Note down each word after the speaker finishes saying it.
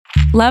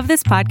Love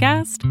this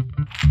podcast?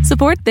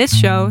 Support this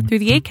show through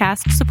the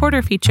Acast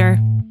supporter feature.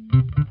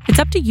 It's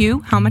up to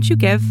you how much you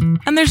give,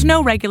 and there's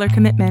no regular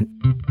commitment.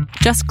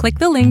 Just click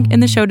the link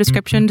in the show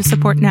description to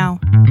support now.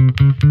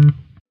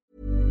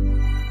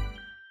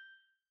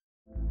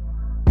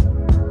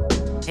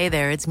 Hey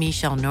there, it's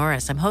Michelle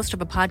Norris. I'm host of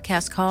a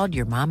podcast called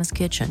Your Mama's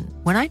Kitchen.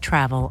 When I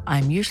travel,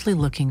 I'm usually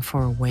looking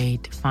for a way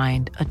to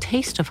find a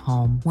taste of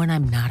home when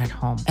I'm not at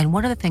home. And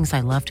one of the things I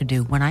love to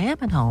do when I am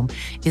at home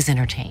is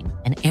entertain.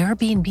 And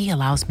Airbnb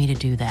allows me to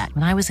do that.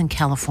 When I was in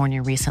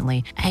California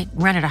recently, I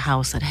rented a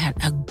house that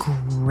had a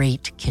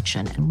great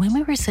kitchen. And when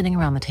we were sitting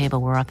around the table,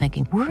 we were all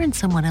thinking, we're in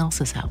someone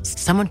else's house.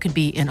 Someone could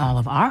be in all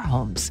of our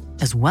homes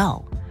as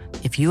well.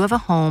 If you have a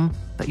home,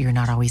 but you're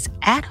not always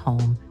at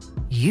home,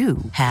 you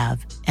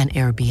have an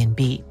Airbnb.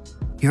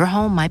 Your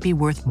home might be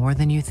worth more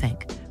than you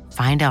think.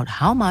 Find out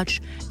how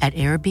much at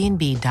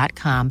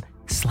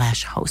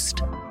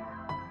airbnb.com/host.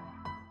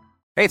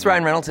 Hey, it's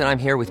Ryan Reynolds, and I'm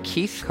here with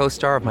Keith,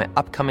 co-star of my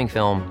upcoming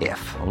film,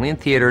 If, only in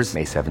theaters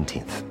May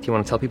 17th. Do you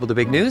want to tell people the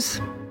big news?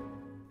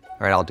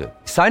 All right, I'll do it.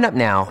 Sign up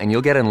now and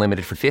you'll get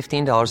unlimited for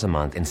 $15 a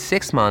month and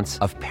 6 months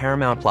of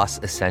Paramount Plus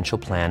Essential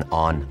Plan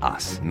on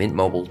us.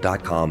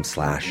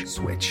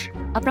 MintMobile.com/switch.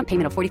 Upfront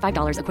payment of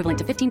 $45 equivalent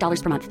to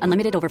 $15 per month.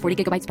 Unlimited over 40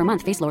 gigabytes per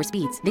month. Face lower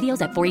speeds.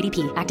 Videos at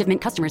 480p. Active Mint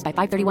customers by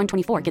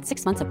 531.24 get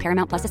 6 months of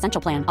Paramount Plus Essential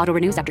Plan. Auto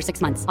renews after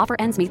 6 months. Offer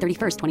ends May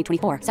 31st,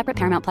 2024. Separate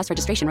Paramount Plus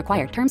registration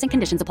required. Terms and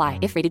conditions apply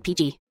if rated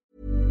PG.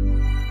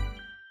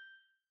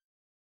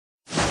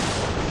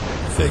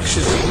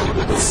 Fiction,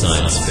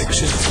 science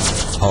fiction,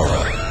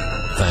 horror,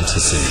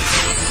 fantasy,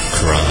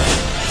 crime,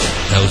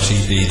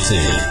 LGBT,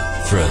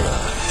 thriller.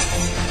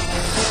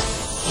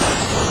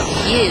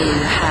 You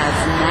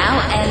have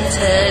now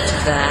entered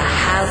the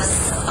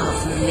House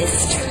of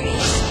Mystery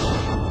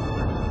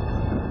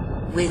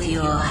with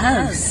your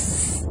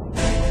hosts,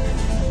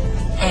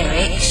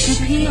 Eric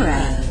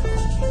Shapiro,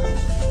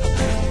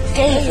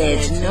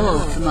 David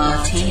North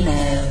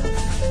Martino,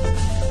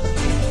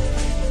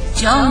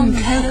 John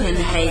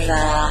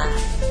Copenhaver,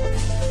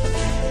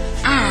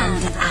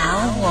 and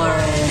Al Warren.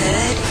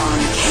 Heard on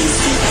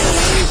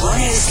KCAA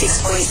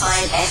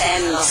 106.5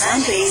 FM Los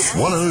Angeles,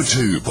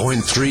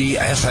 102.3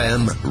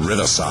 FM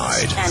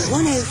Riverside, and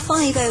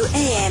 105.0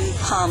 AM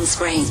Palm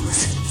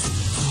Springs.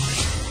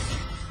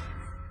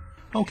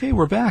 Okay,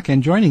 we're back,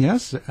 and joining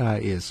us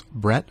is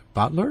Brett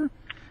Butler.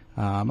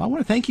 I want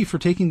to thank you for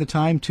taking the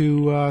time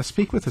to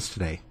speak with us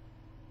today.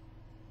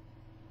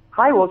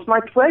 Hi, well, it's my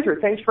pleasure.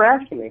 Thanks for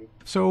asking me.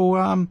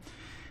 So,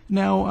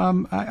 now,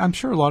 I'm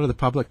sure a lot of the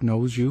public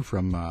knows you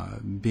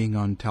from being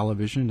on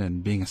television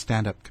and being a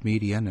stand-up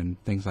comedian and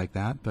things like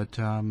that, but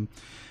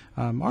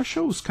our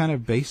show's kind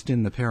of based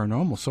in the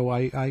paranormal, so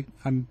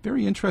I'm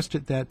very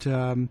interested that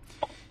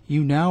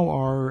you now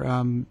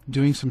are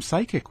doing some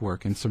psychic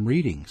work and some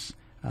readings.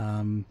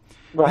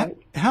 Right.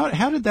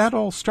 How did that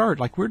all start?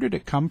 Like, where did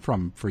it come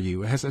from for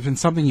you? Has it been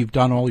something you've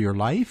done all your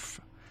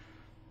life?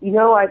 You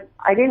know, I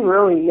didn't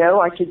really know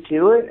I could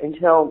do it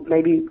until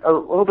maybe a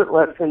little bit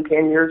less than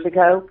 10 years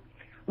ago.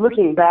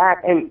 Looking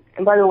back, and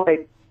by the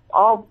way,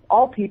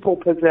 all people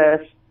possess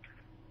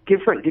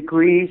different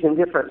degrees and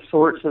different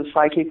sorts of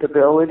psychic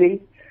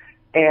ability,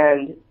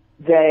 and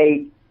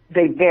they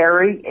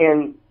vary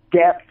in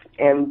depth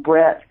and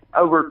breadth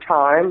over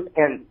time.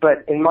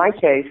 But in my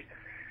case,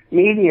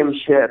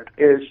 mediumship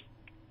is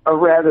a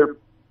rather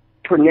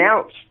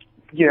pronounced,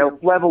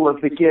 level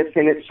of the gift,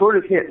 and it sort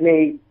of hit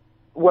me.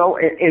 Well,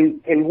 in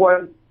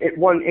one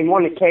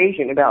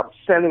occasion about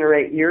 7 or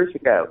 8 years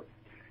ago,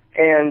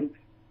 and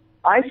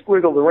I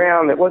squiggled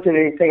around. It wasn't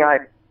anything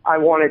I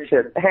wanted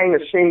to hang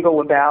a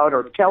shingle about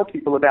or tell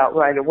people about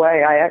right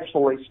away. I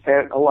actually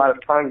spent a lot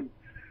of time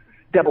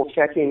double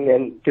checking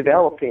and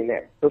developing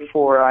it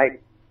before I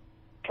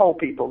told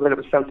people that it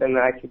was something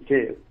that I could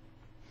do.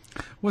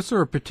 Was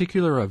there a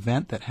particular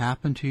event that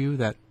happened to you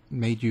that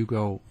made you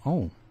go,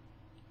 "Oh,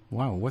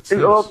 wow, what's this?"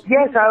 Well,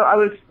 yes, I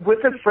was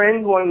with a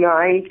friend one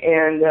night,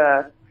 and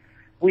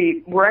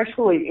we were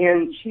actually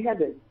she had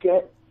to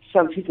get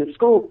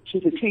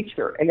she's a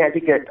teacher, and had to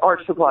get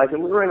art supplies,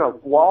 and we were in a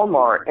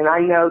Walmart, and I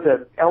know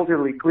the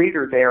elderly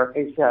greeter there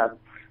is,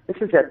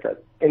 this is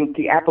in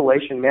the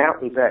Appalachian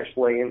Mountains,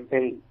 actually,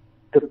 in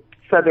the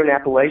southern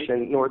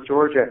Appalachian, North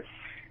Georgia.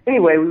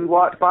 Anyway, we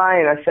walked by,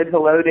 and I said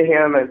hello to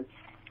him, and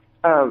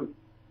I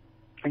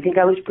think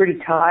I was pretty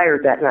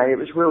tired that night. It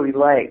was really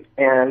late,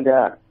 and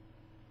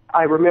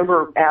I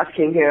remember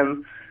asking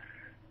him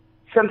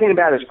something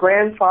about his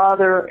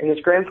grandfather and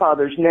his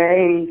grandfather's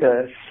name,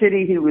 the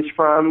city he was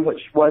from,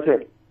 which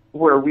wasn't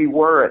where we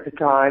were at the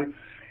time,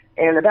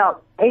 and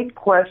about 8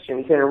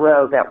 questions in a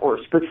row that were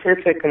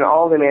specific and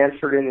all of them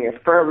answered in the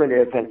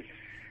affirmative. And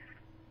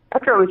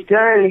after I was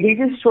done, he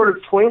just sort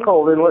of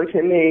twinkled and looked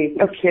at me,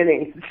 no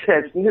kidding, and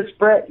said, "Miss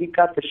Brett, you've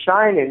got the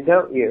shining,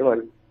 don't you?"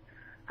 And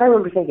I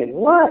remember thinking,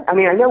 what? I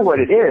mean, I know what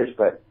it is,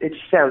 but it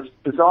just sounds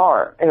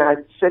bizarre. And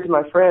I said to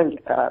my friend,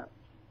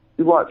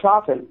 we walked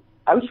off, and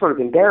I was sort of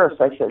embarrassed.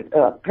 I said,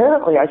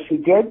 apparently I see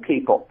dead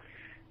people.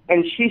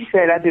 And she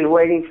said, I've been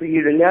waiting for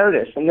you to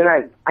notice. And then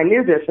I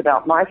knew this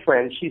about my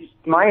friend. She's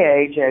my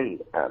age,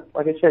 and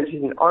like I said,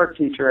 she's an art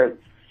teacher. And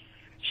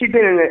she'd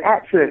been in an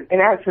accident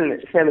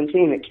at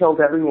 17 that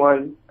killed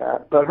everyone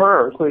but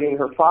her, including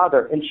her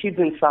father. And she'd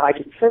been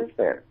psychic since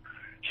then.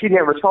 She'd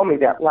never told me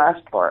that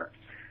last part.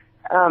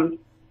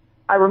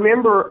 I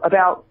remember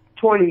about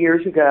 20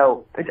 years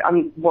ago,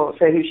 I won't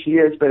say who she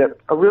is, but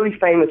a really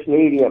famous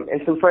medium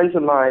and some friends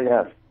of mine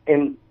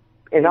in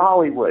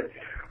Hollywood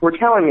were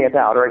telling me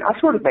about her, and I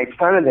sort of made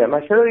fun of them.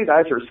 I said, oh, you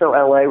guys are so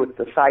LA with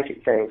the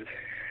psychic things.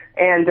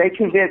 And they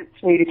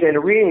convinced me to get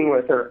a reading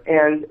with her.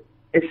 And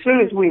as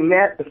soon as we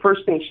met, the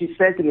first thing she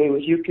said to me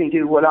was, you can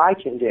do what I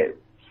can do,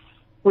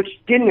 which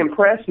didn't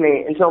impress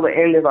me until the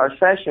end of our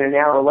session an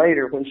hour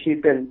later when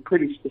she'd been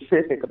pretty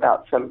specific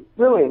about some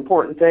really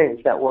important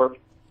things that were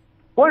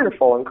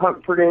wonderful and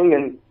comforting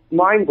and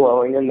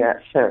mind-blowing in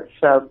that sense.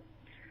 So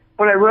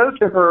when I wrote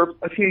to her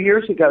a few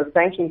years ago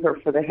thanking her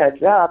for the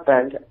heads up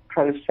and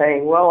kind of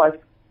saying, well,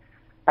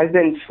 I've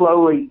been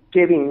slowly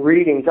giving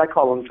readings, I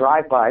call them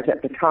drive-bys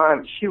at the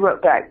time, she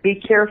wrote back, be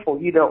careful,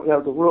 you don't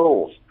know the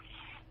rules.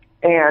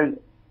 And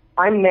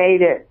I'm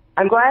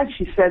glad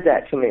she said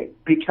that to me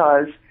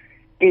because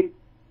it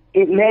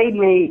made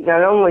me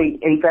not only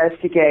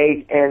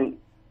investigate and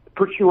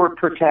procure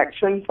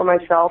protection for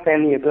myself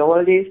and the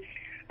abilities,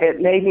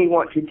 it made me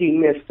want to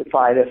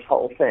demystify this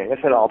whole thing,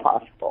 if at all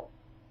possible.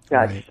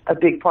 That's right. A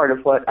big part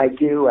of what I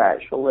do,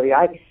 actually.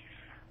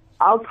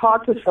 I'll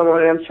talk to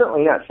someone, and I'm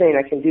certainly not saying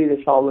I can do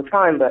this all the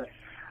time, but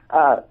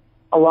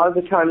a lot of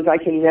the times I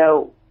can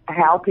know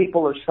how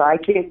people are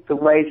psychic, the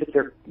ways that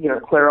they're,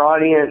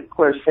 clairaudient,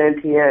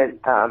 clairsentient.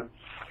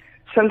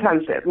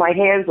 Sometimes my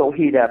hands will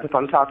heat up if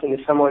I'm talking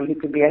to someone who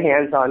could be a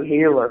hands-on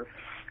healer.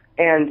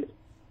 And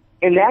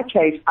in that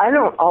case, I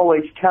don't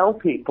always tell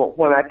people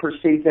when I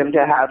perceive them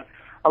to have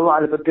a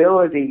lot of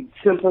ability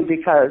simply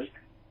because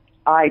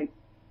I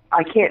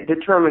can't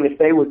determine if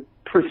they would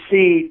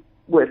proceed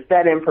with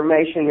that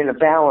information in a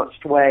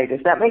balanced way.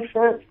 Does that make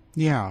sense?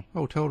 Yeah.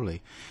 Oh,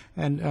 totally.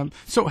 And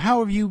so how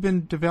have you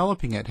been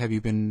developing it? Have you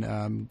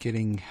been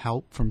getting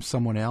help from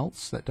someone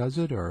else that does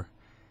it, or?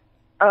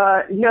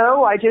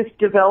 No, I just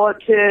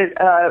developed it.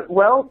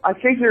 I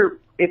figure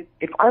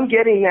if I'm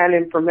getting that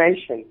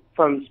information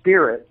from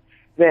spirit,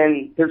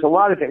 then there's a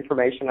lot of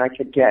information I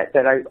could get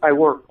that I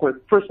work with.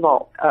 First of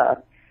all,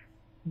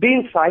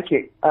 being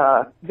psychic, there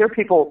are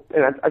people,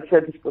 and I've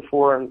said this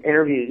before in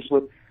interviews,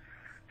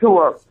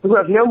 who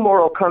have no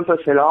moral compass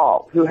at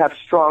all, who have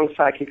strong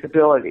psychic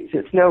abilities.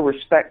 It's no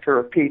respecter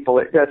of people.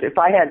 It does. If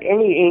I had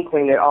any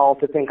inkling at all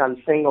to think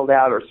I'm singled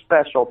out or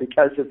special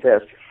because of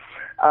this,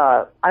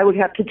 I would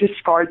have to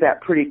discard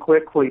that pretty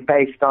quickly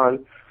based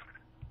on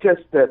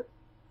just the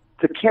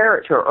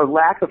character or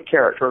lack of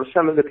character of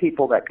some of the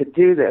people that could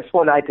do this.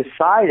 What I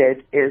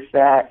decided is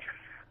that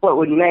what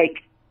would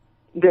make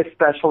this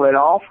special at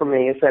all for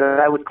me is that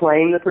I would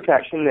claim the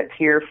protection that's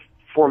here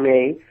for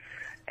me,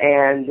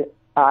 and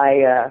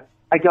I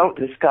don't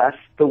discuss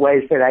the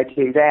ways that I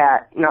do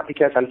that, not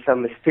because I'm so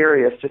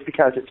mysterious, just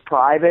because it's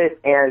private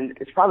and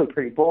it's probably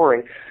pretty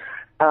boring.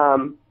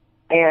 And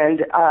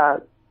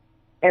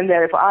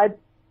that if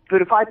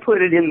I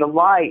put it in the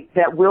light,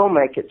 that will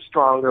make it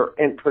stronger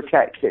and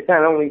protect it,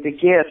 not only the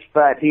gift,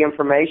 but the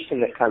information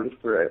that comes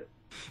through.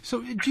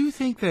 So do you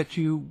think that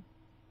you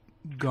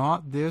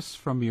got this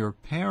from your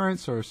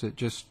parents, or is it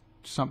just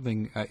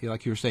something,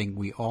 like you were saying,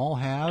 we all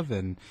have?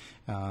 And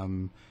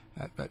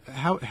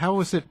how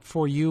is it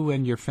for you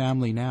and your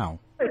family now?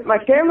 My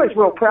family's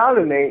real proud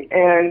of me,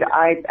 and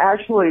I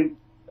actually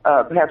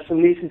have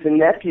some nieces and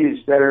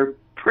nephews that are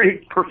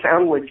pretty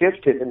profoundly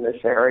gifted in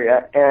this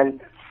area, and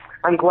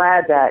I'm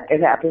glad that it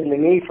happened to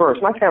me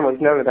first. My family's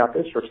known about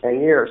this for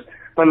 10 years.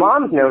 My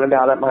mom's known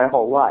about it my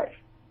whole life.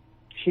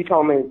 She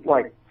told me,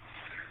 like,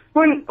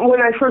 when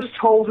I first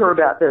told her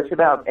about this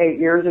about 8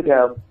 years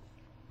ago,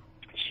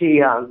 she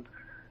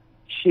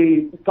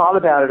thought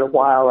about it a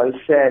while and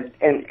said,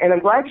 and I'm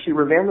glad she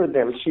remembered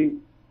them. She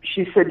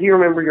said, do you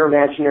remember your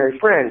imaginary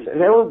friends? And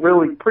they were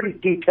really pretty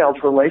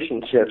detailed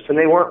relationships, and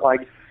they weren't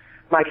like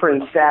my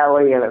friend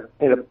Sally and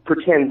a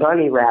pretend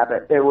bunny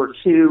rabbit. There were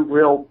two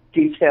real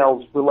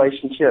detailed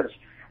relationships.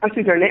 I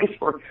think their names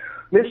were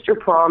Mr.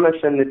 Promise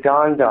and the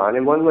Don Don,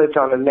 and one lived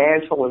on a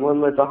mantle and one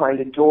lived behind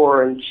a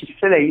door. And she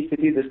said I used to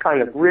do this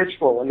kind of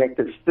ritual and make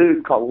this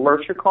food called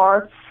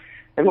lurchakar.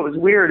 And what was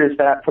weird is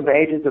that from the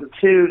ages of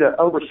 2 to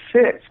over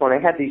 6, when I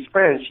had these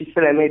friends, she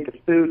said I made the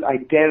food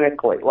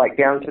identically, like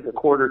down to the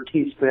quarter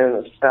teaspoon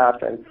of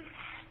stuff. And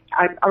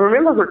I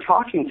remember her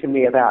talking to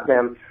me about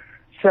them.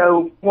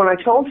 So when I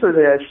told her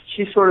this,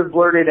 she sort of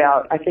blurted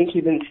out, I think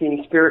you've been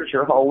seeing spirits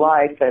your whole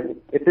life, and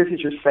if this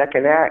is your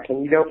second act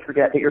and you don't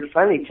forget that you're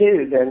funny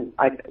too, then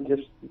I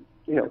just,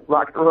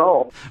 rock and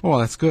roll. Well,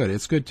 that's good.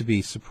 It's good to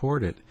be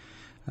supported.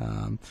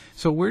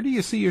 So where do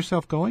you see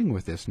yourself going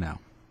with this now?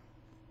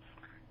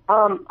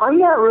 I'm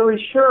not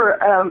really sure.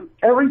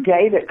 Every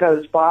day that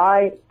goes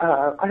by,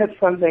 I have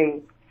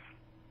something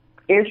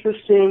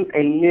interesting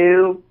and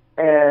new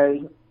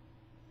and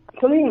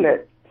something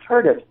that's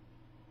hard to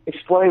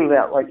explain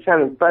that, like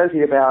sounding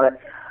fuzzy about it.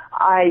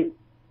 I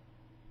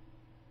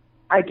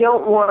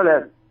don't want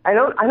to. I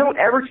don't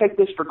ever take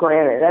this for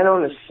granted. I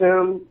don't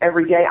assume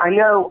every day. I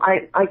know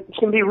I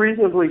can be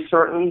reasonably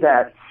certain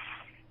that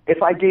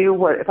if I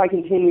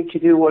continue to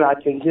do what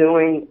I've been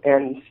doing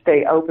and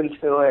stay open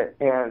to it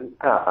and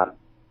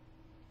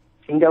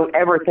don't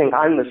ever think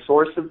I'm the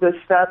source of this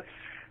stuff,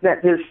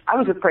 I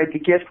was afraid the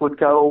gift would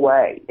go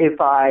away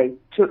if I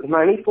took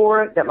money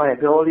for it, that my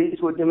abilities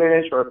would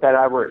diminish, or that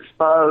I were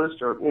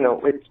exposed, or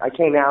I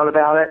came out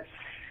about it.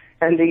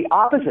 And the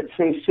opposite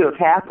seems to have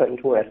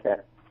happened with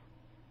it.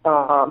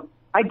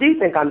 I do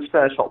think I'm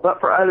special, but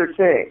for other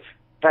things.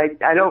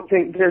 I don't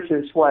think this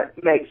is what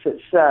makes it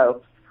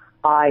so.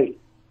 I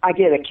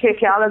get a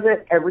kick out of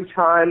it every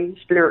time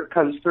Spirit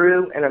comes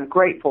through, and I'm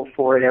grateful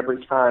for it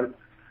every time.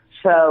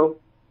 So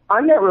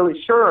I'm not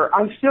really sure.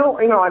 I'm still,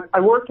 I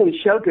work in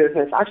show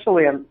business.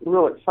 Actually, I'm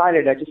real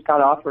excited. I just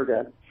got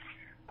offered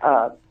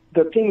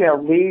the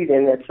female lead,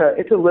 and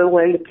it's a little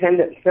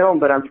independent film,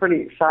 but I'm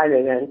pretty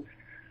excited, and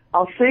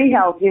I'll see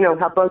how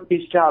both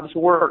these jobs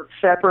work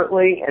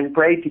separately and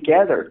braid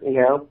together.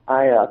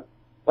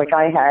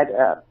 I had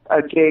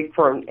a gig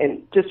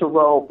and just a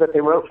role that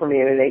they wrote for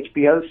me in an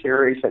HBO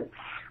series, and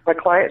my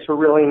clients were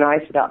really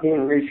nice about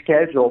being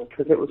rescheduled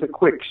because it was a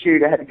quick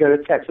shoot. I had to go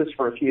to Texas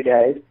for a few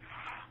days,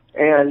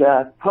 and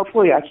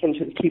hopefully I can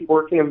just keep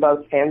working them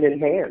both hand in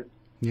hand.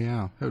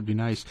 Yeah, that would be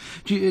nice.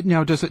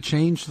 Now, does it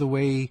change the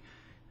way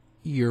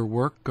your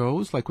work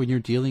goes, like when you're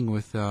dealing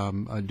with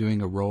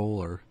doing a role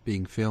or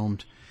being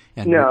filmed?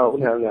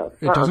 No.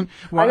 It doesn't?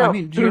 Well,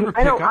 do you ever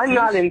pick up I'm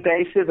not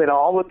invasive at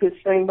all with this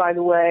thing, by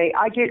the way.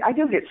 I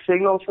do get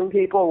signals from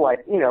people,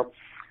 like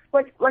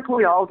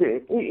we all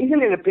do.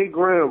 Even in a big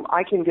room,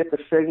 I can get the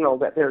signal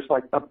that there's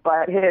like a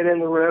butthead in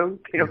the room,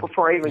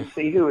 before I even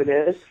see who it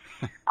is.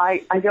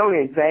 I don't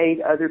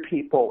invade other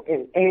people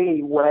in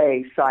any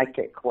way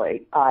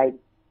psychically. I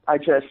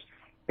just,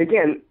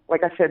 again,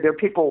 like I said, there are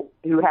people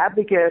who have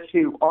the gift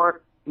who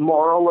aren't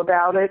moral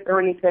about it or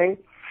anything.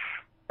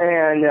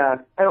 And I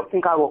don't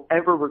think I will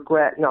ever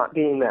regret not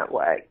being that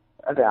way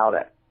about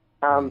it.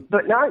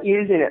 But not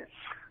using it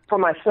for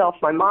myself.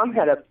 My mom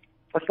had a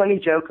funny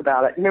joke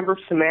about it. Remember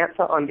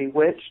Samantha on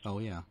Bewitched? Oh,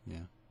 yeah.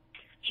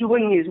 She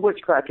wouldn't use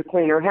witchcraft to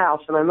clean her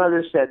house. And my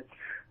mother said,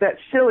 that's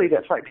silly.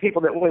 That's like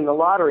people that win the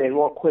lottery and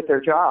won't quit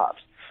their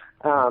jobs.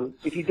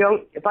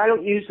 If I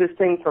don't use this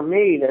thing for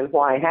me, then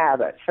why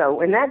have it?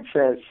 So in that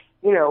sense,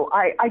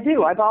 I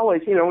do. I've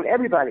always,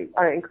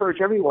 I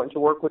encourage everyone to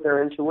work with their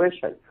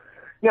intuition.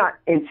 Not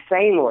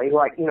insanely,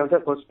 like, don't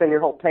go spend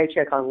your whole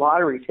paycheck on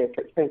lottery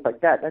tickets, things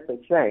like that. That's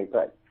insane.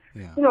 But,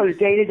 on a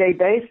day-to-day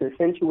basis,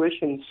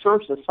 intuition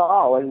serves us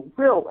all. And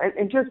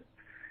just,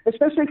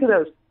 especially for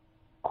those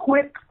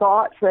quick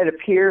thoughts that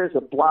appear as a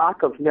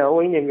block of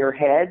knowing in your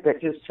head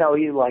that just tell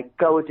you, like,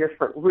 go a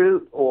different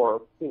route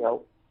or,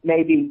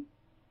 maybe,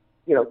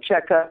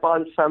 check up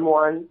on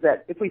someone,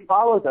 that if we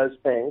follow those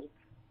things,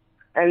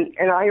 and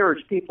I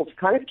urge people to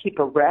kind of keep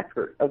a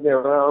record of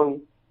their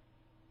own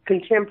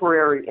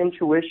contemporary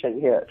intuition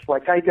hits.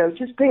 Like I go,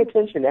 just pay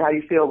attention to how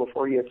you feel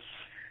before you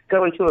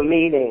go into a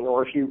meeting,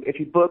 or if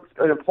you book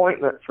an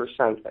appointment for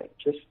something.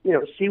 Just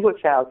see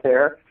what's out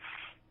there.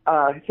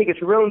 I think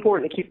it's real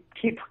important to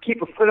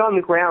keep a foot on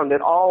the ground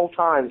at all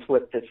times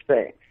with this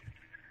thing.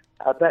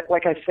 But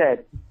like I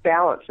said,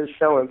 balance is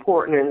so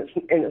important,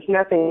 and it's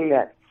nothing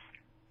that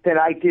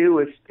I do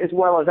as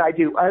well as I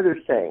do other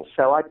things.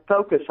 So I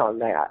focus on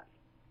that.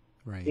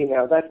 Right.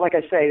 That's like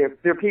I say,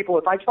 there are people,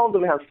 if I told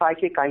them how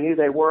psychic I knew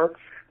they were,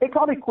 they'd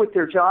probably quit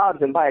their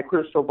jobs and buy a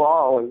crystal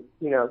ball and,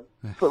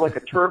 put like a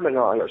turban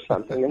on or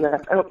something. And I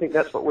don't think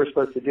that's what we're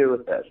supposed to do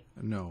with this.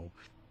 No.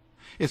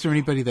 Is there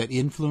anybody that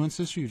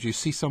influences you? Do you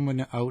see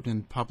someone out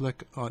in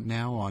public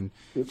now on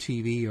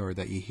TV or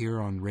that you hear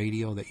on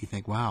radio that you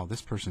think, wow,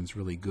 this person's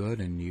really good,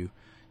 and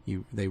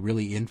they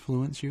really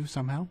influence you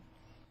somehow?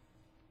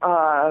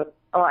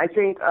 I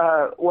think,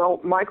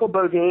 Michael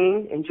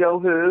Bodine and Joe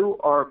Hu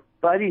are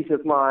buddies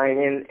of mine,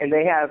 and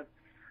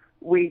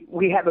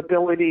we have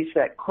abilities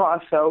that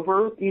cross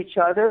over each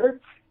other,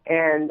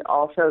 and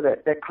also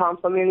that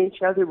complement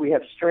each other. We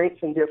have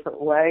strengths in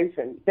different ways,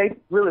 and they've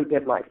really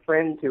been my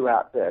friend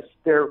throughout this.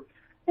 They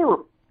were,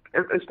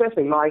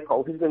 especially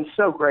Michael, who's been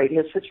so great. He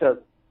has such a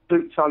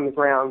boots on the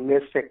ground,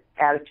 mystic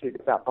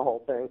attitude about the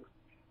whole thing.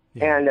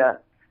 Yeah. And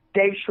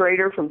Dave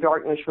Schrader from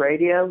Darkness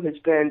Radio has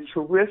been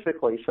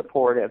terrifically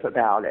supportive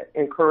about it,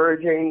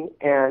 encouraging,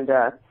 and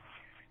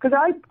because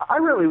I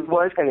really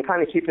was going to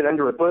kind of keep it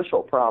under a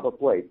bushel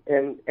probably,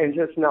 and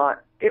just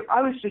not.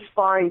 I was just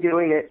fine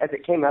doing it as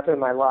it came up in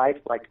my life.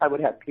 Like I would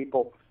have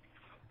people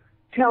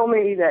tell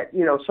me that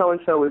so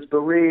and so is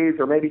bereaved,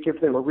 or maybe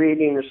give them a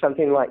reading or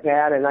something like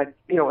that. And I,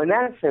 in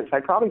that sense,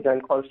 I've probably done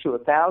close to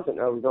 1,000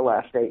 over the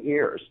last 8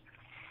 years.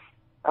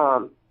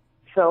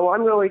 So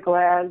I'm really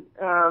glad.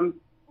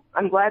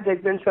 I'm glad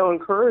they've been so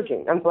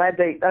encouraging. I'm glad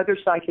other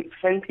psychics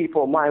send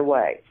people my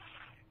way.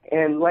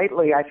 And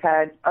lately, I've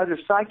had other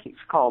psychics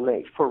call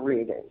me for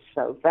readings,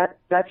 so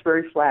that's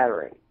very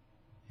flattering.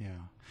 Yeah,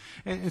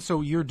 and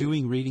so you're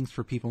doing readings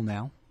for people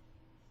now?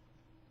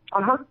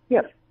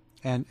 Yes.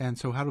 And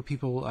so how do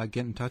people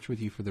get in touch with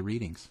you for the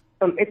readings?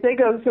 If they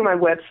go to my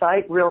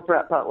website,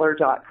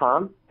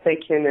 realbrettbutler.com, they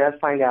can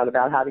find out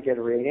about how to get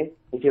a reading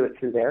and do it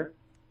through there.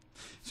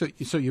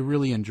 So you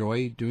really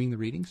enjoy doing the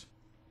readings?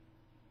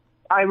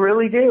 I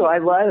really do. I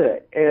love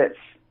it.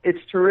 It's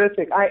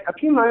terrific. A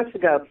few months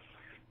ago,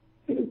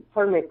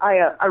 pardon me,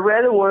 I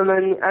read a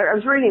woman. I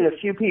was reading a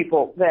few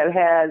people that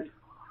had,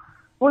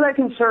 well, that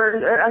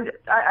concerned.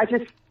 I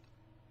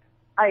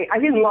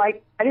didn't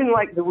like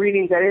the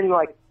readings. I didn't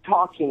like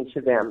talking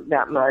to them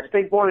that much.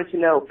 They wanted to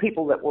know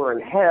people that were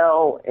in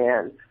hell,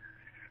 and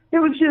it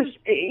was just,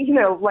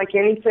 like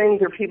anything,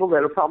 there are people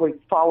that will probably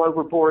fall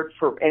overboard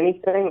for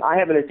anything. I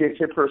have an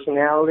addictive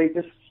personality.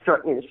 This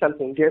struck me as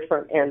something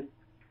different, and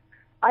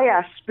I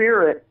asked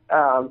Spirit,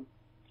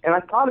 and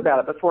I thought about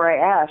it before I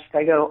asked.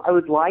 I go, I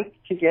would like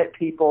to get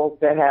people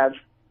that have,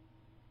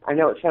 I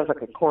know it sounds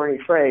like a corny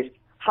phrase,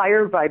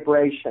 higher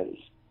vibrations.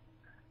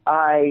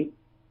 I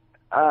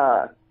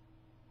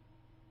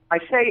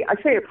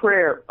say a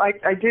prayer.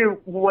 I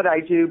do what I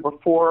do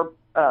before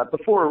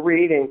a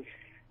reading,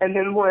 and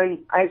then when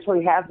I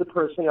actually have the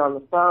person on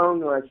the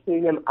phone or I see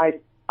them, I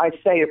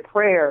say a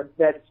prayer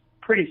that's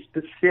pretty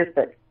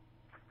specific.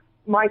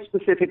 My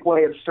specific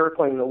way of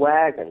circling the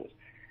wagons.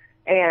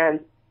 And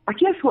I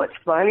guess what's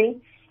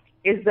funny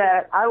is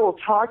that I will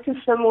talk to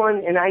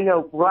someone and I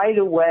know right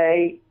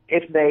away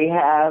if they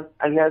have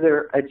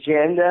another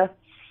agenda.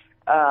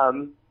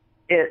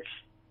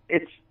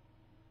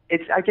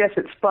 I guess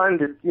it's fun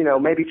to,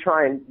 maybe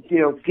try and,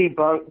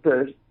 debunk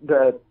the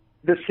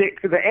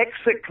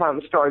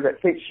ex-sitcom star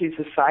that thinks she's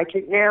a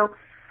psychic now.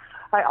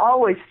 I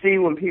always see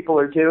when people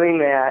are doing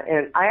that,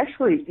 and I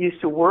actually used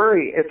to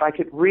worry if I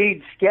could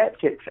read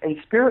skeptics, and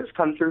spirits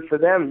come through for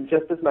them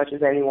just as much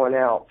as anyone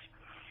else.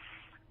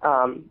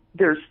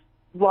 There's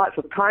lots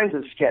of kinds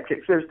of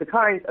skeptics. There's the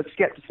kind of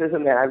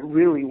skepticism that I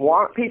really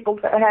want people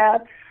to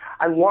have.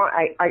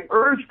 I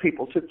urge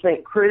people to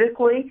think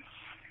critically,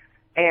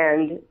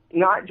 and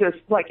not just,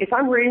 like, if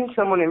I'm reading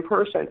someone in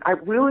person, I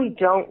really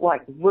don't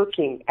like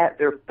looking at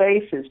their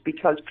faces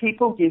because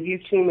people give you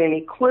too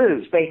many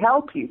clues. They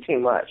help you too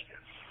much.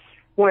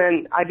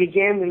 When I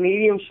begin the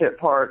mediumship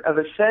part of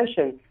a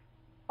session,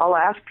 I'll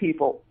ask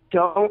people,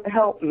 don't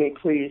help me,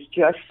 please.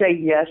 Just say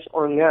yes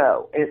or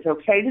no. And it's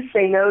okay to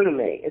say no to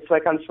me. It's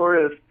like I'm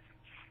sort of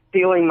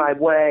feeling my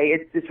way.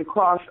 It's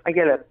across, I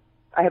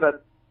have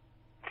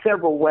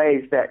several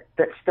ways that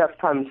stuff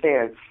comes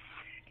in.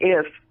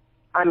 If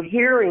I'm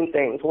hearing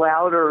things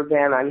louder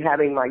than I'm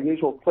having my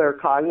usual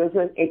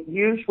claircognizance, it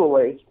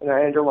usually, and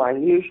I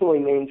underline usually,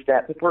 means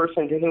that the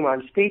person to whom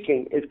I'm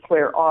speaking is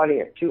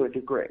clairaudient to a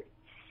degree.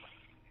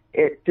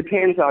 It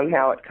depends on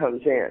how it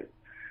comes in.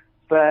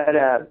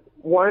 But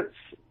once,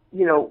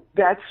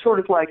 that's sort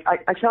of like,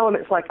 I tell them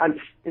it's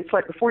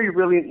like before you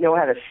really know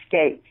how to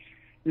skate,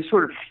 you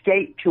sort of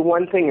skate to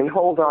one thing and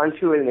hold on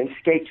to it and then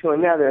skate to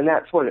another, and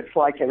that's what it's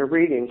like in a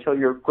reading until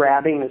you're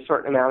grabbing a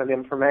certain amount of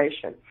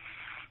information.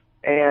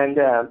 And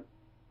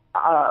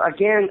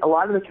again, a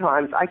lot of the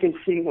times I can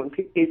see when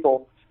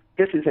people,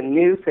 this is a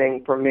new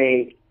thing for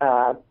me,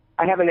 I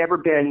haven't ever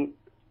been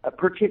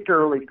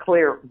particularly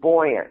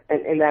clairvoyant,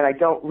 and that I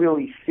don't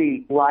really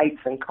see lights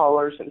and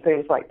colors and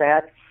things like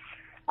that.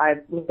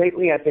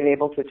 Lately I've been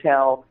able to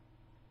tell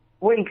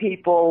when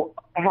people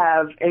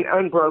have an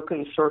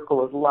unbroken circle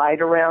of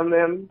light around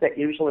them. That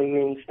usually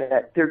means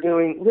that they're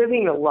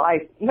living a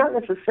life, not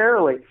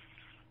necessarily,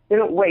 they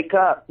don't wake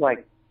up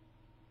like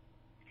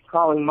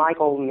calling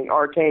Michael and the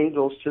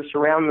archangels to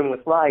surround them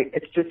with light.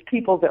 It's just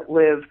people that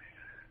live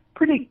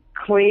pretty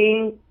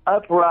clean,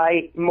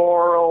 upright,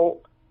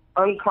 moral,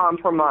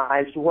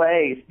 uncompromised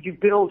ways. You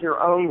build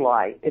your own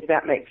light, if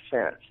that makes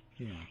sense.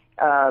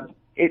 Yeah.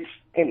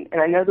 And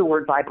I know the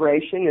word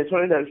vibration is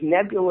one of those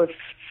nebulous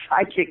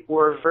psychic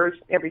words,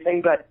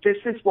 everything, but this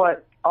is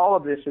what all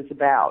of this is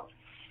about,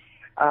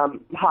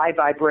 high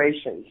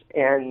vibrations.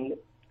 And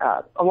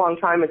a long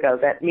time ago,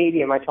 that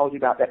medium I told you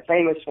about, that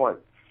famous one,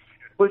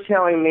 was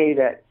telling me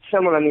that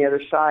someone on the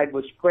other side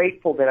was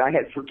grateful that I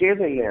had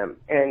forgiven them,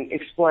 and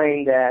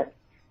explained that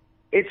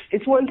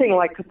it's one thing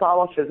like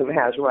Catholicism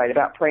has, right,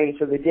 about praying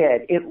for the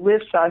dead. It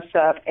lifts us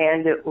up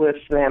and it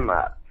lifts them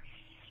up.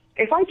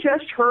 If I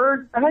just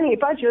heard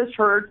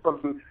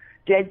from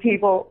dead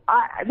people,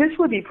 this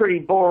would be pretty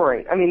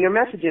boring. I mean, their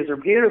messages are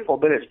beautiful,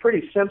 but it's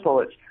pretty simple.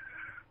 It's,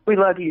 we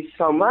love you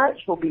so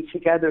much. We'll be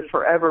together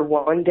forever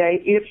one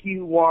day if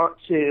you want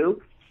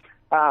to.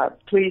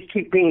 Please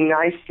keep being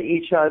nice to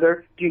each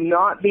other. Do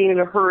not be in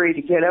a hurry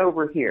to get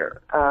over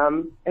here.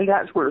 And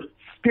that's where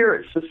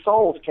spirits, the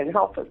souls, can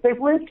help us. They've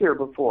lived here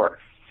before.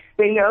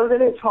 They know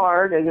that it's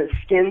hard and it's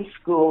skin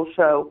school,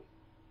 so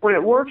when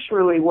it works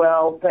really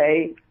well,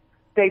 they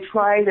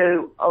try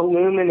to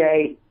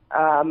illuminate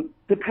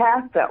the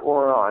path that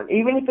we're on,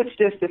 even if it's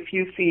just a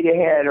few feet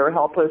ahead, or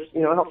help us,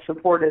 help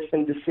support us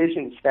in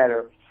decisions that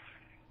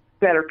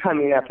are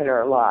coming up in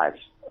our lives.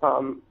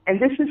 And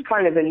this is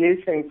kind of a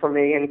new thing for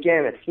me, and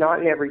again, it's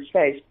not in every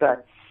case,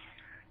 but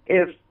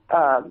if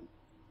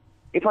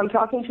I'm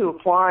talking to a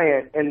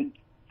client, and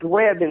the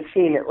way I've been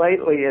seeing it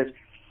lately is,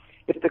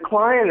 if the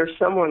client or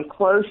someone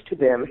close to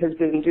them has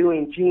been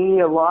doing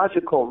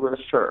genealogical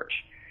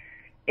research,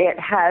 it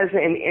has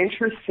an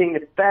interesting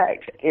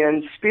effect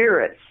in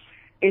spirits.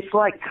 It's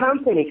like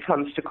company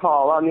comes to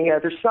call on the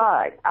other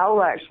side.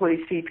 I'll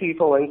actually see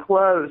people in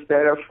clothes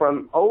that are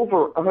from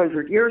over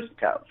 100 years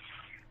ago,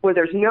 where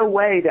there's no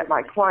way that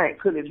my client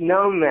could have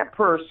known that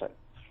person.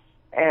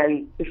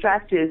 And the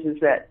fact is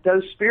that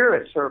those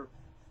spirits are,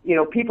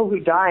 people who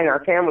die in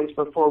our families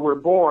before we're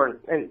born,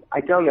 and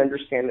I don't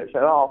understand this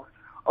at all,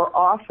 are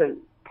often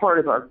part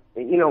of our,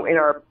 in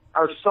our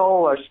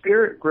soul, our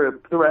spirit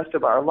group, the rest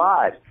of our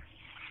lives.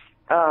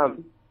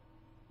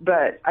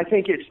 But I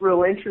think it's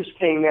real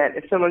interesting that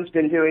if someone's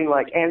been doing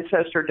like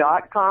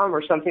Ancestor.com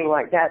or something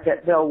like that,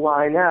 that they'll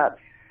line up.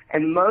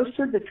 And most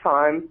of the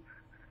time,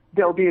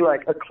 there'll be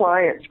like a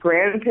client's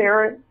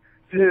grandparent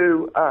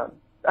who,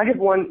 I had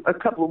one a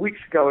couple of weeks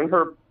ago, and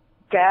her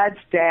dad's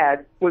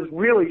dad was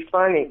really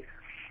funny.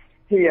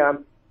 They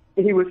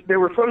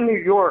were from New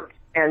York,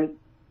 and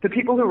the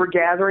people who were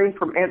gathering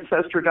from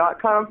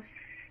Ancestor.com,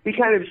 he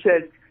kind of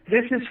said,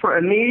 "This is for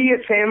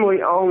immediate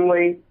family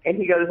only," and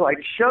he goes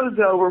like, "Show's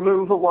over,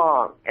 move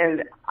along."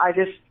 And I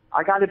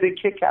got a big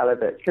kick out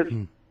of it, because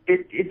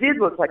it did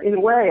look like, in a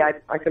way,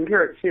 I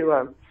compare it to,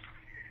 on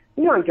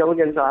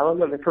Gilligan's Island,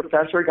 when the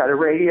professor got a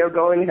radio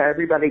going and had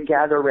everybody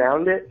gather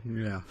around it.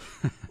 Yeah.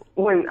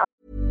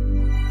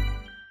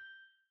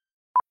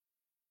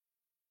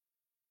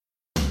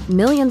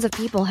 Millions of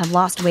people have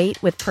lost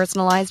weight with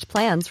personalized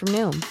plans from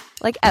Noom.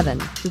 Like Evan,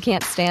 who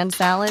can't stand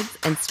salads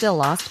and still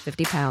lost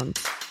 50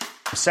 pounds.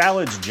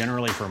 Salads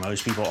generally for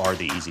most people are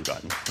the easy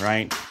button,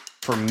 right?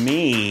 For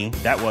me,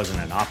 that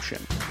wasn't an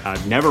option.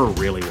 I never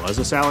really was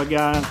a salad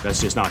guy.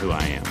 That's just not who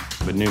I am.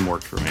 But Noom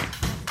worked for me.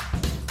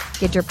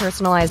 Get your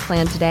personalized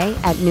plan today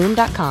at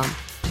Noom.com.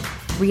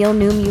 Real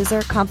Noom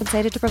user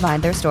compensated to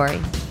provide their story.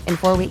 In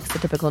 4 weeks, the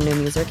typical Noom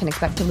user can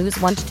expect to lose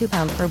 1 to 2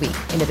 pounds per week.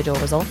 Individual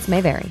results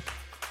may vary.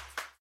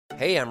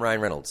 Hey, I'm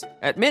Ryan Reynolds.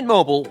 At Mint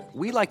Mobile,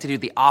 we like to do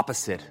the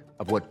opposite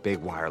of what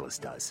Big Wireless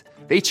does.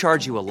 They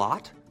charge you a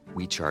lot.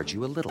 We charge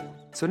you a little.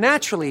 So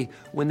naturally,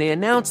 when they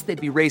announced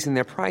they'd be raising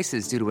their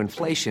prices due to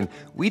inflation,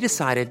 we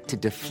decided to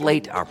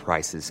deflate our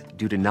prices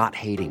due to not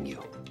hating you.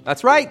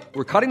 That's right.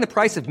 We're cutting the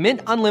price of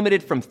Mint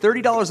Unlimited from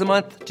 $30 a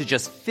month to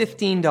just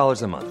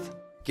 $15 a month.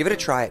 Give it a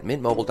try at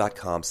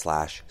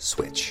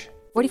mintmobile.com/switch.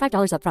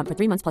 $45 up front for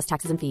 3 months plus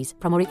taxes and fees.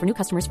 Promo rate for new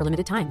customers for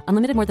limited time.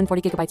 Unlimited more than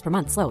 40 gigabytes per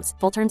month. Slows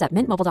full terms at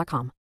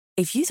mintmobile.com.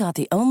 If you thought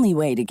the only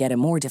way to get a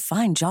more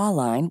defined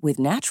jawline with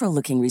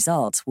natural-looking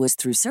results was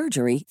through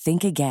surgery,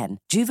 think again.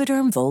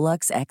 Juvederm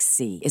Volux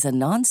XC is a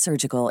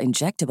non-surgical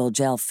injectable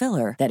gel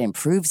filler that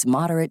improves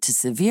moderate to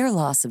severe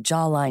loss of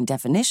jawline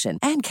definition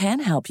and can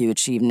help you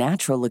achieve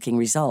natural-looking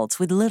results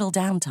with little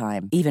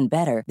downtime. Even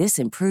better, this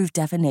improved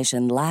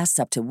definition lasts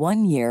up to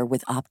 1 year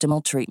with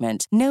optimal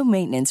treatment. No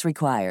maintenance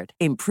required.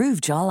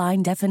 Improve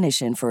jawline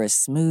definition for a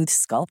smooth,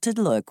 sculpted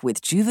look with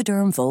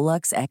Juvederm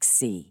Volux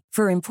XC.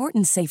 For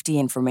important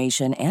safety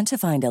information and to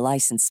find a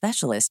licensed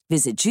specialist,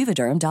 visit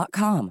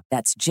Juvederm.com.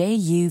 That's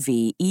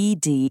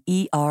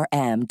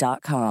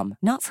JUVEDERM.com.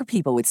 Not for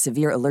people with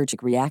severe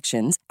allergic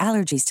reactions,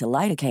 allergies to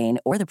lidocaine,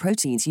 or the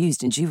proteins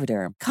used in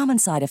Juvederm. Common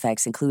side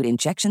effects include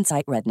injection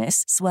site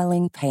redness,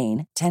 swelling,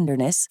 pain,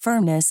 tenderness,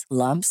 firmness,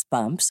 lumps,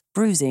 bumps,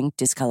 bruising,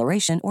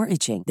 discoloration, or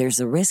itching. There's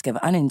a risk of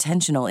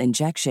unintentional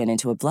injection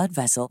into a blood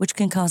vessel, which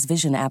can cause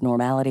vision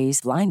abnormalities,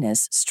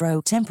 blindness,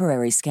 stroke,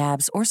 temporary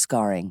scabs, or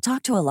scarring.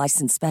 Talk to a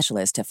licensed specialist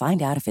to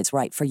find out if it's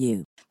right for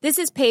you. This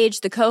is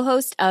Paige, the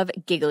co-host of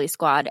Giggly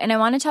Squad, and I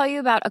want to tell you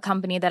about a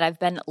company that I've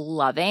been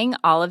loving,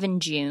 Olive &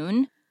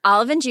 June.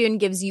 Olive & June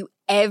gives you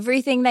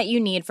everything that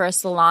you need for a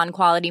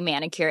salon-quality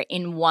manicure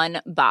in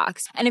one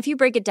box. And if you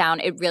break it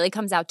down, it really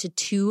comes out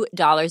to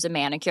 $2 a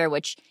manicure,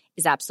 which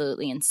is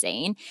absolutely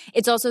insane.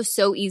 It's also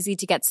so easy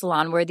to get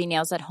salon-worthy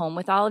nails at home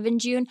with Olive &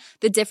 June.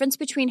 The difference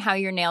between how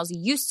your nails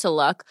used to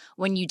look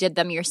when you did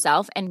them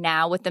yourself and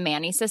now with the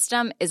Mani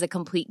system is a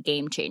complete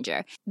game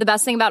changer. The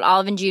best thing about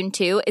Olive & June,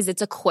 too, is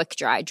it's a quick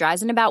dry.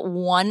 Dries in about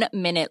 1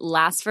 minute,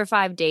 lasts for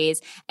 5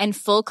 days, and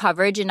full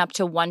coverage in up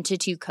to 1 to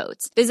 2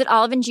 coats. Visit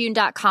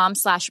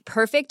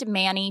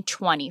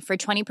oliveandjune.com/perfectmani20 for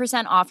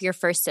 20% off your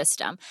first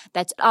system.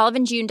 That's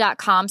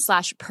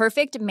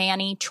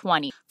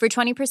oliveandjune.com/perfectmani20 for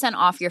 20%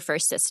 off your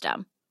first system.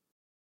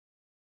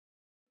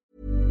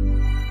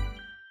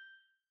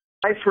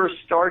 I first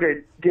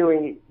started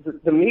doing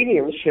the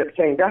mediumship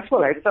thing. That's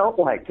what I felt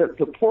like.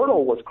 The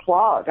portal was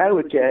clogged. I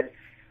would get,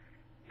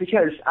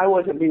 because I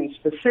wasn't being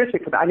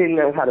specific about, I didn't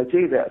know how to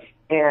do this,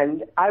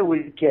 and I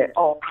would get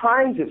all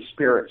kinds of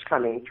spirits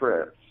coming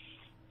through.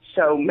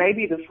 So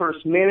maybe the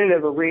first minute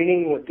of a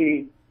reading would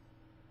be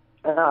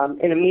an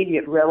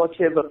immediate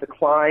relative of the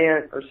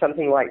client or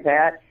something like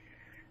that,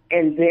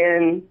 and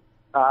then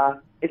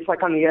it's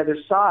like on the other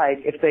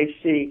side, if they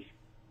see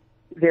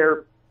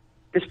their,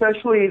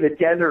 especially the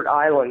desert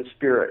island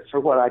spirits,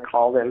 or what I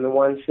call them, the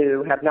ones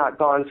who have not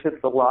gone to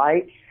the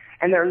light,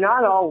 and they're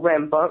not all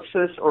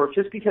rambunctious, or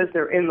just because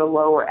they're in the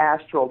lower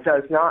astral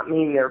does not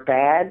mean they're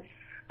bad,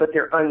 but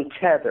they're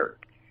untethered.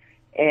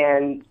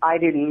 and I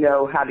didn't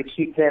know how to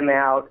keep them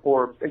out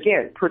or,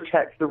 again,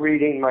 protect the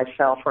reading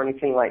myself or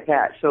anything like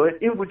that. So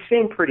it would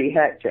seem pretty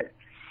hectic.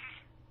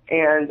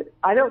 And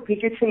I don't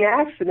think it's an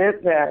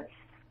accident that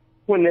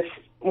when this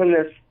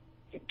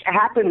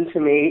happened to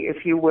me,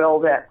 if you will,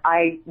 that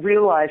I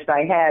realized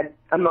I had,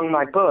 among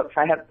my books,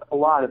 I have a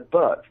lot of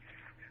books,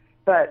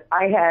 but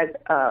I had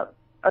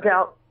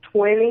about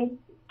 20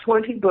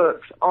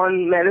 books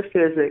on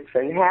metaphysics,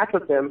 and half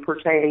of them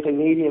pertain to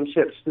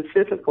mediumship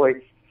specifically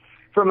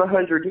from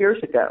 100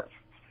 years ago.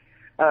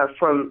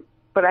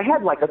 But I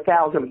had like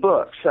 1,000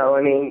 books, so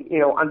I mean,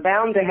 I'm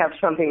bound to have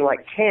something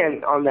like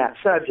 10 on that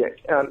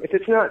subject. If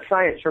it's not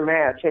science or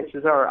math,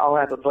 chances are I'll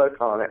have a book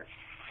on it.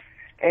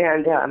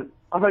 And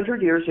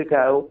 100 years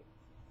ago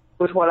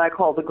was what I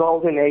call the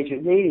golden age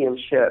of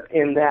mediumship,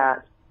 in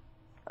that,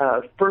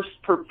 first,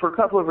 for a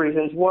couple of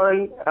reasons.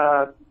 One,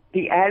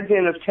 the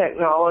advent of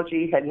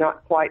technology had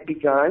not quite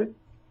begun,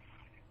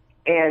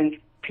 and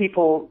it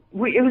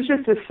was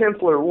just a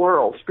simpler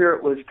world.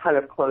 Spirit was kind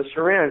of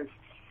closer in.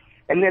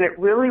 And then it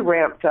really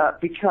ramped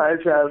up because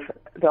of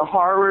the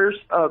horrors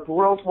of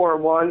World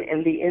War I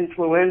and the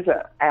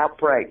influenza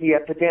outbreak, the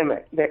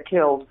epidemic that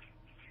killed.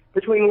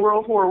 Between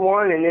World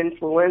War I and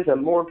influenza,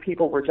 more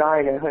people were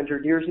dying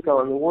 100 years ago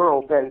in the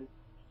world than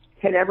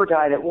had ever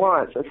died at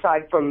once,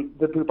 aside from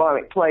the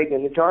bubonic plague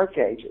in the Dark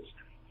Ages.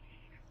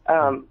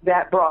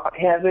 That brought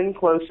heaven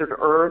closer to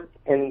earth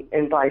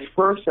and vice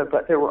versa,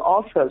 but there were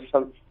also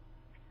some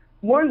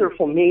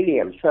wonderful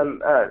mediums,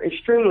 some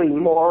extremely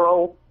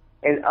moral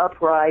and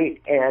upright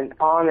and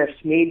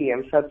honest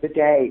mediums of the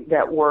day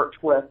that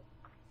worked with.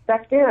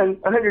 Back then,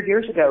 100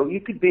 years ago, you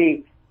could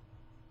be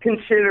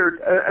considered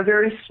a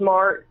very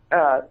smart,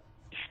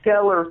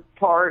 stellar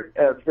part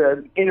of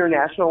the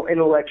international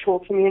intellectual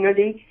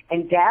community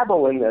and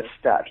dabble in this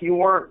stuff. You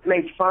weren't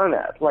made fun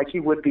of like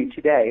you would be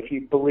today if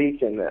you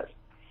believed in this.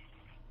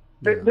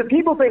 The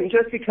people think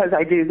just because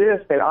I do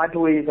this that I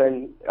believe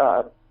in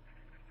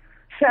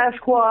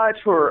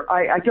Sasquatch, or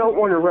I don't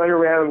want to run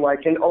around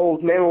like an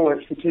old mental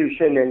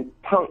institution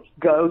and punk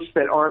ghosts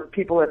that aren't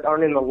people that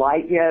aren't in the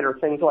light yet, or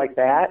things like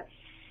that.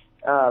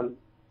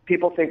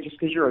 People think just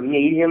because you're a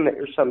medium that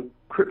you're some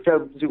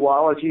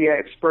cryptozoology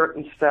expert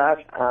and stuff.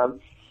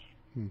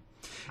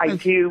 I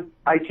do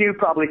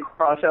probably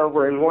cross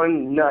over in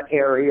one nut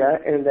area,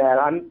 in that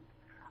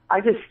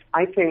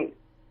I think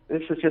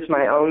this is just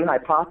my own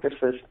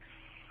hypothesis.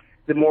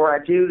 The more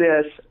I do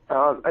this,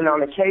 and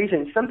on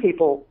occasion, some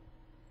people,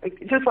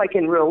 just like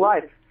in real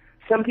life,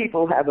 some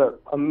people have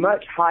a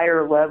much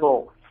higher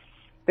level.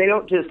 They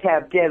don't just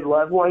have dead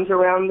loved ones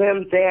around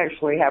them. They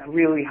actually have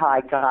really high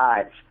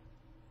guides.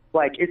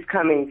 Like, it's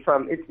coming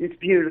from, it's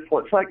beautiful.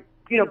 It's like,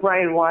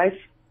 Brian Weiss.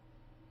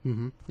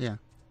 Mm-hmm. Yeah.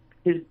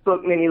 His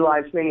book, Many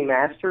Lives, Many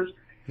Masters.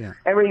 Yeah.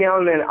 Every now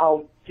and then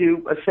I'll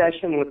do a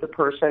session with the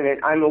person,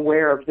 and I'm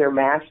aware of their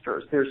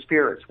masters, their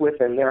spirits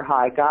within, their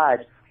high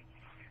guides.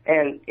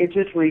 And it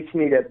just leads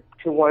me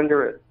to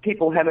wonder if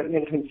people haven't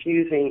been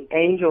confusing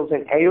angels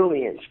and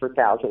aliens for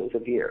thousands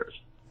of years.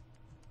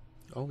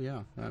 Oh,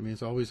 yeah. I mean,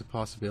 it's always a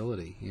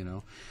possibility,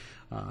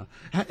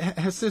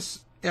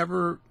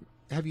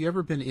 Have you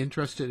ever been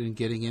interested in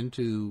getting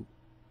into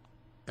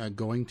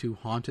going to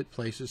haunted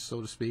places,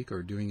 so to speak,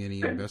 or doing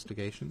any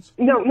investigations?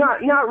 No,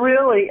 not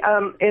really.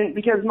 And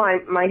because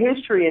my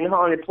history in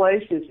haunted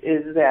places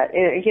is that,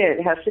 and again,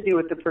 it has to do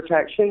with the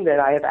protection that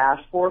I have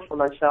asked for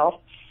myself.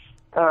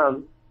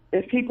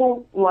 If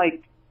people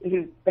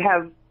who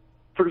have,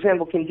 for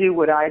example, can do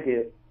what I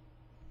do,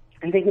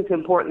 I think it's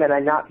important that I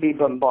not be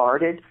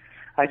bombarded.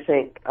 I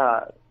think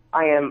I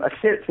am a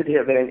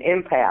sensitive and an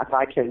empath.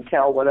 I can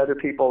tell what other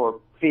people are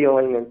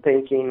feeling and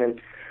thinking, and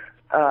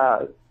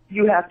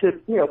you have to,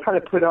 kind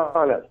of put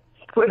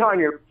on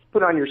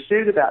your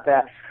suit about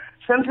that.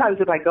 Sometimes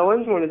if I go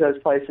into one of those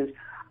places,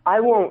 I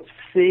won't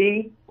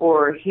see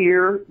or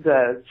hear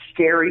the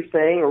scary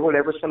thing or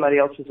whatever somebody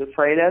else is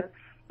afraid of.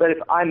 But if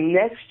I'm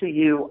next to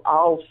you,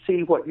 I'll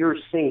see what you're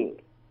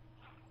seeing.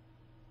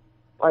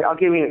 Like, I'll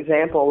give you an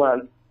example.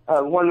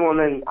 One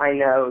woman I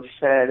know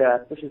said,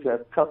 this is a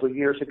couple of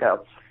years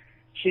ago,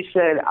 she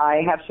said,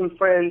 I have some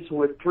friends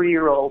with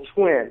 3-year-old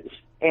twins.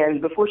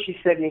 And before she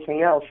said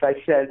anything else, I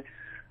said,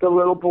 the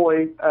little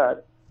boy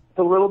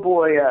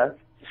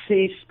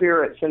sees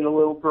spirits and the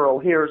little girl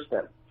hears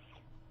them.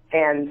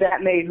 And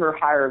that made her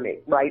hire me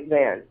right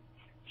then.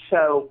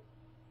 So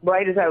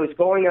right as I was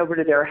going over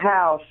to their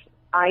house,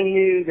 I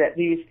knew that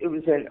it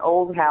was an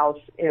old house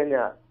It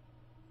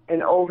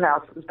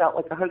was about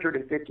like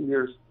 150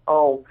 years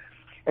old.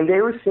 And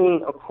they were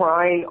seeing a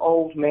crying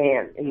old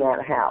man in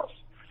that house.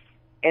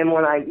 And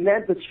when I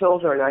met the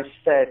children, I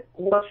said,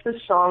 what's the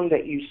song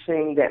that you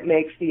sing that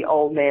makes the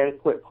old man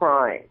quit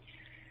crying?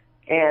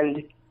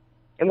 And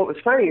what was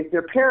funny is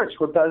their parents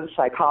were both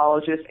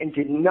psychologists and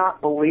did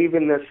not believe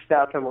in this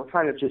stuff and were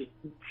kind of just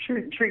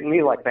treating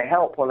me like the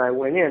help when I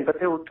went in, but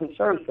they were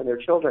concerned for their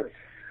children.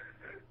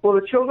 Well,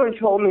 the children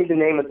told me the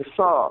name of the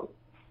song,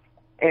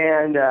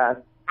 and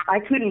I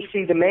couldn't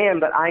see the man,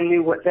 but I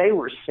knew what they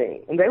were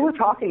seeing. And they were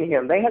talking to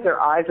him. They had their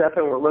eyes up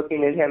and were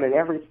looking at him and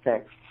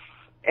everything.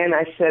 And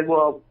I said,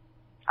 well,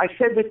 I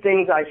said the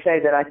things I say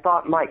that I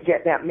thought might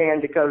get that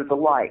man to go to the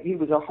light. He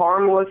was a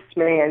harmless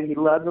man. He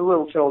loved the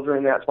little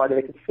children. That's why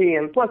they could see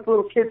him. Plus,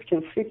 little kids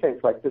can see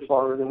things like this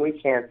longer than we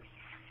can.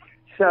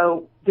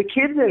 So the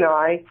kids and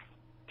I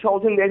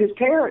told him that his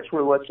parents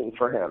were looking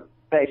for him,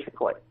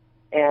 basically.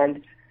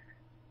 And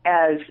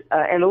and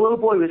the little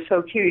boy was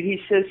so cute. He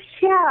says,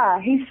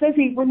 yeah, he says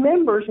he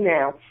remembers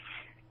now.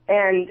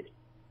 And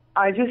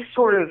I just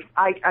sort of,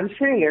 I'm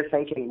sitting there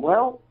thinking,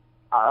 well,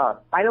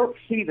 I don't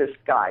see this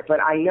guy,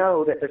 but I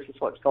know that this is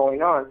what's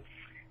going on.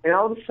 And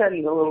all of a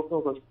sudden, the little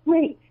girl goes,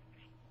 wait.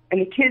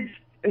 And the kids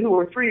who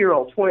were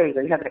 3-year-old twins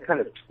and had that kind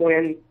of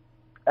twin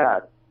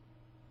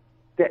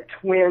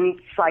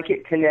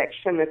psychic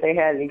connection that they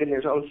had, and even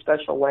their own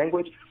special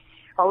language,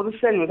 all of a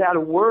sudden, without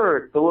a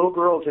word, the little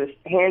girl just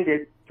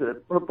handed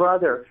her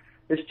brother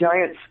this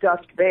giant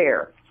stuffed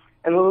bear.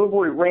 And the little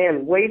boy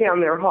ran way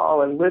down their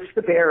hall and lifted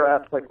the bear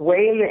up, like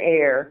way in the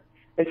air,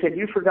 and said,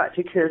 you forgot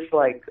to kiss,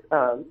 like,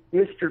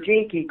 Mr.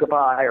 Jinky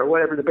goodbye, or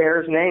whatever the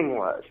bear's name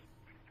was.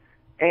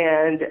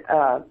 And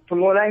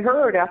from what I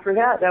heard after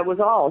that, that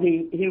was all.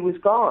 He was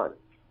gone.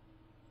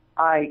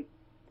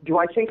 Do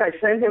I think I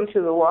sent him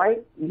to the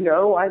light?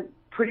 No, I'm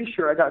pretty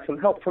sure I got some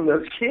help from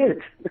those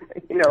kids.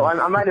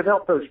 I might have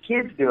helped those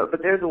kids do it,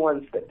 but they're the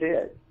ones that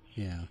did.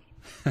 Yeah.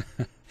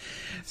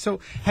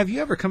 So, have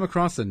you ever come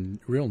across a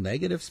real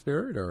negative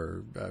spirit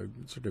or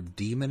sort of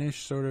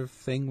demonish sort of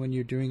thing when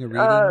you're doing a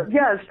reading?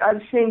 Yes,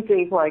 I've seen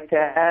things like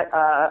that.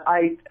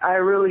 I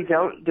really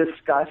don't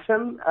discuss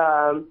them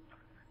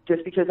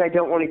just because I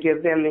don't want to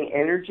give them the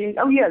energy.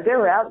 Oh yeah,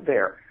 they're out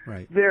there.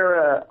 Right.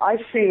 I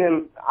see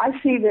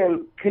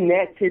them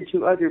connected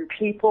to other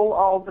people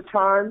all the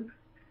time.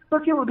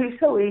 Look, it would be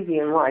so easy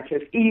in life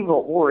if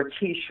evil wore a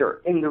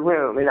T-shirt in the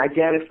room and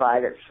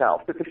identified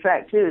itself. But the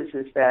fact is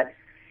that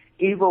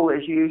evil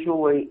is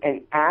usually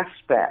an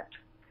aspect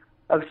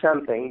of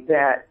something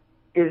that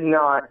is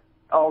not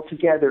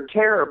altogether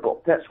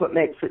terrible. That's what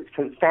makes it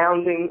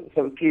confounding,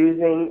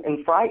 confusing,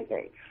 and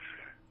frightening.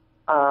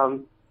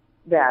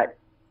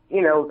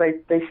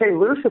 They say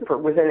Lucifer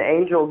was an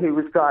angel who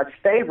was God's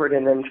favorite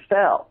and then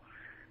fell.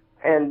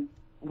 And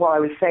while I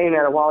was saying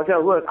that a while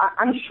ago, look,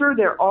 I'm sure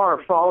there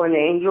are fallen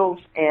angels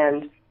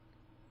and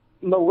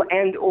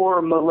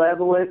or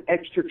malevolent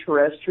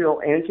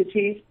extraterrestrial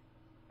entities.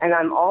 And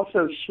I'm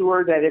also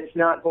sure that it's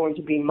not going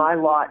to be my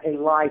lot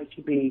in life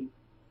to be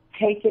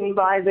taken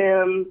by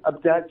them,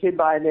 abducted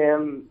by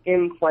them,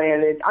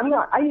 implanted.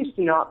 I used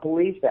to not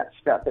believe that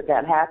stuff,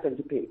 that happened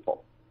to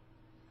people.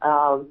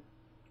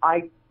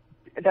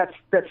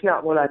 That's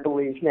not what I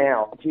believe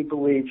now. I do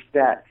believe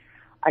that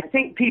I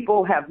think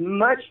people have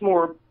much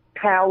more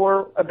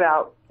power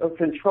about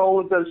control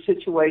of those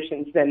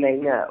situations than they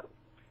know.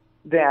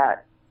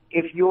 That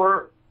if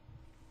you're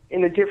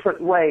in a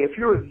different way, if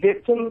you're a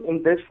victim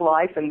in this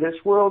life, in this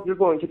world, you're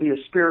going to be a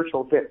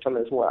spiritual victim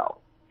as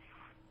well.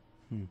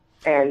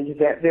 And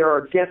that there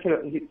are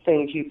definitely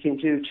things you can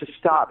do to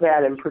stop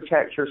that and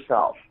protect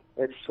yourself.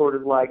 It's sort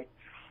of like,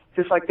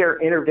 just like there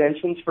are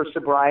interventions for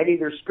sobriety,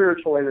 there's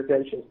spiritual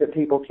interventions that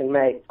people can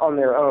make on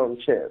their own,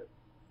 too.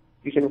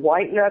 You can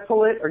white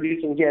knuckle it, or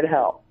you can get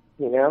help,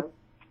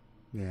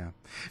 Yeah.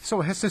 So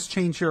has this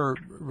changed your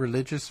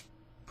religious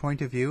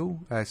point of view?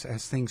 Has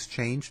things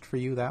changed for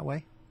you that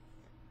way?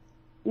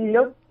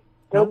 Nope.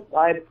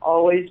 I've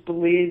always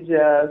believed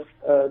a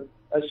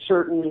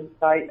certain.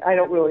 I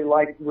don't really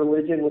like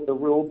religion with the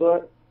rule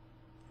book,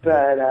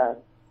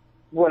 but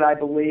what I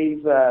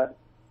believe,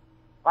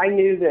 I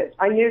knew that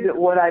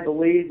what I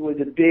believed was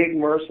a big,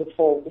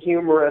 merciful,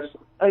 humorous,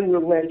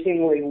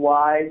 unrelentingly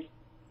wise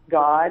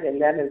God,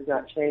 and that has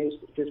not changed.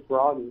 It's just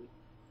broadened.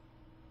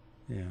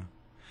 Yeah.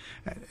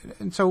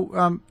 And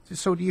so,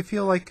 do you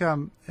feel like I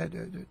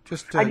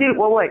do.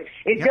 Well, wait.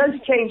 It does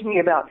change me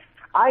about.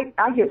 I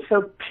get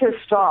so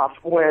pissed off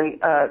when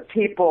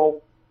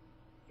people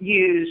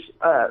use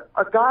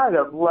a God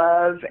of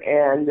love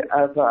and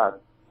of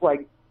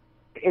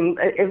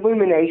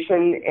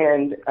illumination,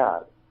 and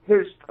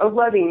there's a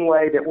loving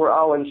way that we're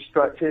all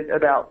instructed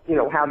about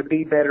how to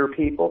be better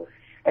people.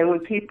 And when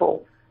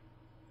people,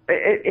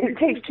 it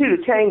takes two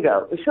to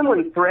tango. If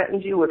someone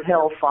threatens you with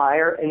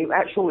hellfire and you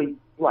actually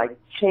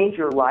change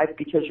your life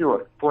because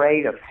you're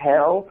afraid of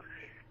hell,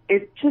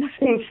 it just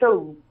seems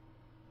so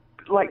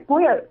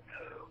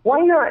why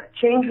not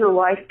change your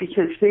life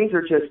because things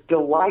are just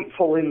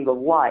delightful in the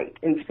light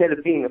instead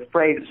of being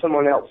afraid of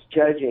someone else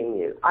judging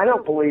you? I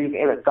don't believe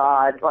in a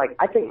God.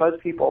 I think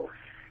most people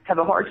have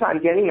a hard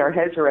time getting our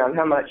heads around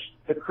how much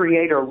the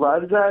Creator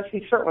loves us.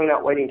 He's certainly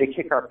not waiting to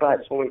kick our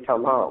butts when we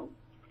come home.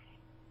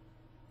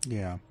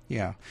 Yeah.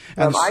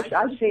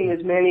 I've seen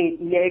as many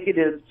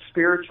negative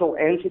spiritual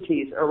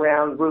entities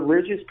around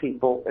religious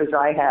people as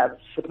I have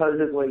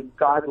supposedly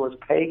godless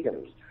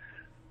pagans.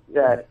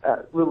 That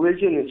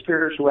religion and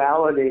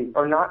spirituality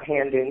are not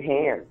hand in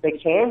hand. They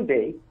can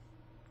be,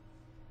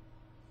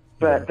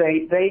 but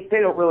they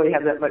don't really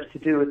have that much to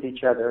do with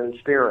each other in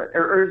spirit.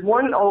 Or as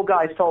one old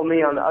guy told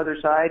me on the other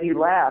side, he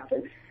laughed,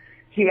 and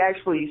he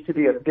actually used to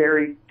be a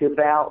very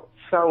devout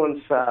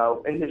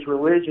so-and-so in his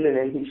religion,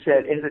 and he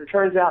said, as it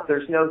turns out,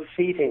 there's no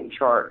seating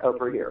chart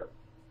over here.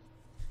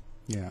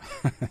 Yeah.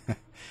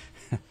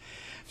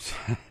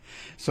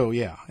 So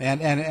yeah,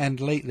 and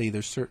lately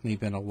there's certainly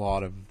been a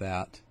lot of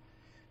that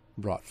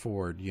brought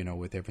forward,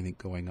 with everything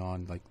going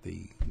on, like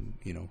the,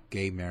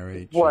 gay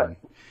marriage. What?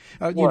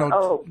 And,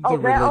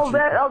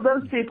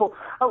 those people.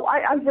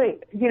 I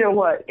think,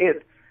 what,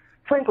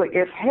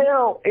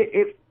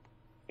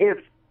 if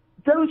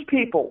those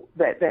people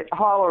that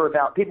holler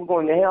about people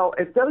going to hell,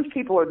 if those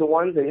people are the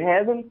ones in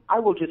heaven, I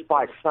will just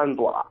buy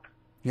sunblock.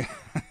 Yeah.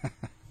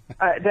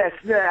 I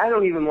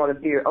don't even want to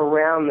be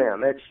around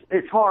them.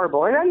 It's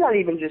horrible. And I'm not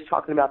even just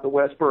talking about the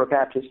Westboro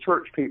Baptist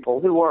Church people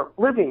who are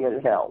living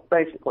in hell,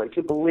 basically,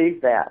 to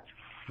believe that.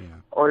 Yeah.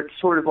 Or it's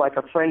sort of like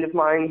a friend of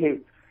mine who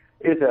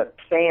is a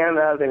fan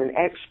of and an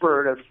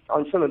expert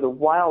on some of the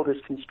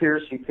wildest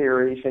conspiracy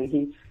theories, and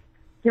he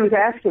was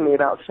asking me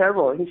about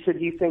several, and he said,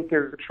 do you think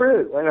they're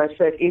true? And I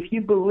said, if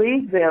you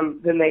believe them,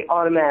 then they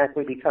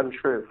automatically become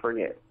true for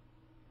you.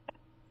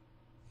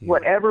 Yeah.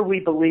 Whatever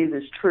we believe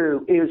is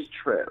true is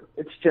true.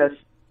 It's just,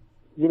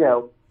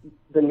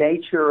 the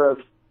nature of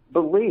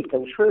belief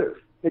and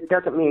truth. It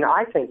doesn't mean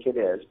I think it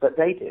is, but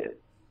they do.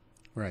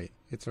 Right.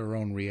 It's our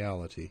own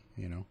reality,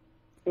 Mm-hmm.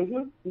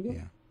 Mm-hmm.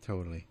 Yeah,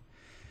 totally.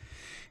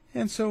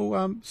 And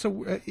so,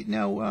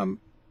 now,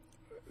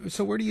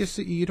 so where do you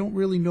see? You don't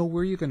really know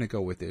where you're going to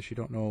go with this. You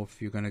don't know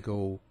if you're going to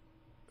go.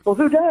 Well,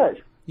 who does?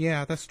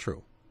 Yeah, that's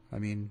true. I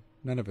mean,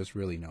 none of us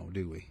really know,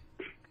 do we?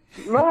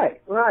 Right.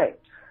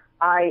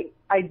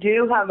 I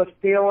do have a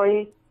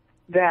feeling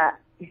that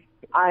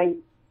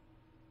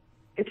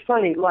it's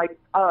funny, like,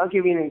 I'll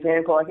give you an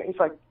example. I think it's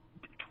like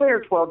 20 or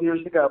 12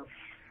 years ago.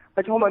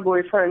 I told my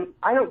boyfriend,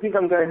 I don't think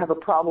I'm going to have a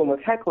problem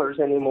with hecklers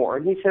anymore.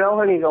 And he said, oh,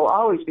 honey, there'll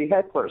always be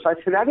hecklers. I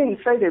said, I didn't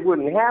say they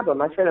wouldn't have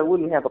them. I said I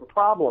wouldn't have a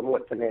problem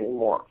with them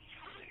anymore.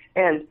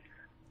 And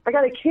I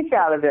got a kick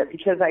out of it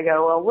because I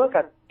go, well, look,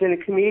 I've been a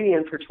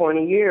comedian for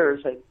 20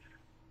 years, and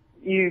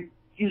you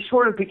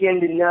sort of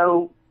begin to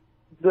know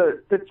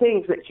the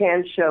things that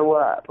can show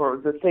up or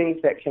the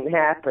things that can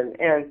happen.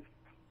 And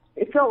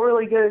it felt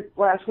really good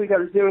last week. I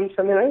was doing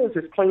something. I was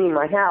just cleaning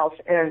my house,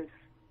 and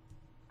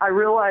I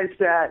realized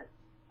that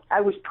I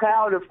was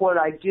proud of what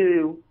I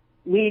do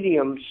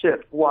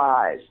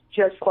mediumship-wise,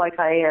 just like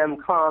I am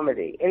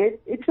comedy. And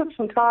it took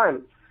some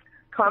time.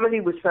 Comedy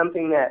was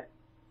something that,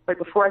 like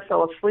before I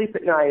fell asleep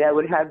at night, I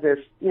would have this,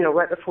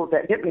 right before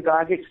that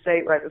hypnagogic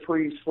state, right before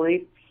you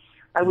sleep,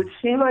 I would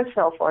see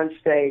myself on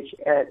stage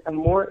at a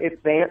more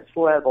advanced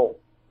level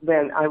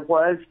than I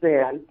was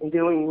then and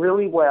doing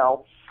really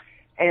well.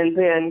 And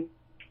then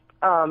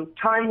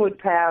time would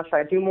pass,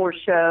 I'd do more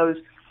shows,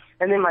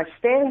 and then my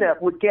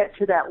stand-up would get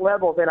to that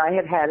level that I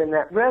had in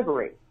that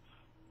reverie.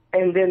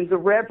 And then the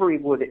reverie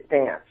would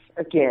advance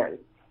again.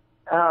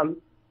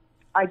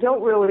 I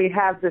don't really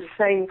have the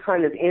same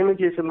kind of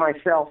images of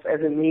myself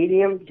as a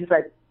medium because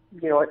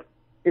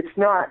it's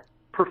not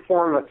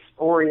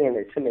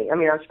performance-oriented to me. I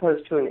mean, I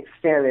suppose to an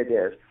extent it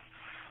is.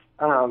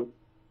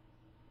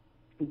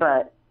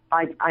 But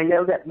I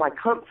know that my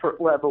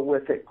comfort level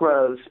with it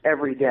grows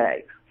every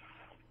day.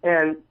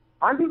 And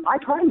I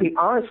try and be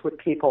honest with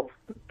people.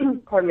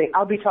 Pardon me.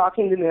 I'll be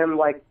talking to them,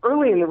 like,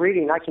 early in the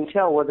reading, I can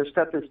tell whether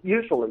stuff is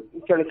usually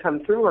going to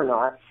come through or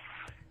not.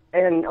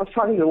 And I was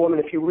talking to a woman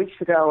a few weeks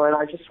ago, and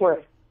I just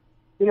went,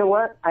 you know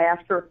what? I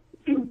asked her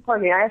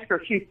a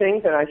few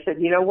things, and I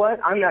said, you know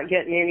what? I'm not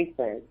getting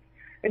anything.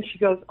 And she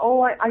goes,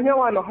 oh, I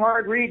know I'm a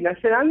hard read. And I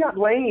said, I'm not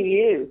blaming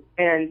you.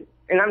 And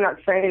I'm not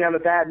saying I'm a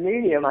bad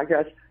medium, I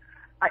guess.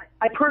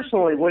 I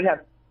personally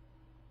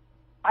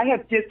I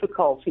have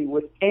difficulty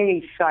with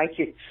any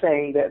psychic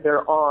saying that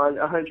they're on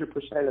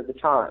 100% of the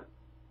time.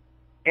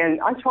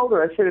 And I told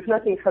her, I said, if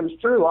nothing comes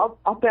through,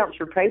 I'll bounce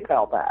your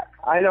PayPal back.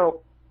 I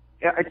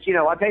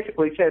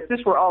basically said, if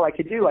this were all I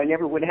could do, I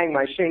never would hang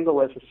my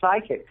shingle as a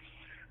psychic.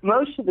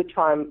 Most of the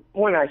time,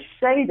 when I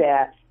say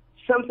that,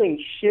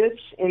 something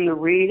shifts in the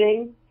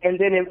reading, and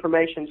then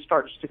information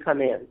starts to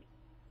come in.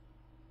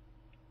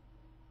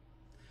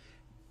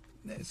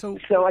 So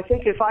I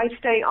think if I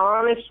stay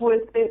honest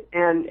with it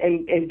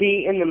and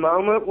be in the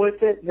moment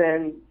with it,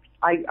 then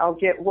I'll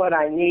get what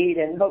I need,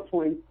 and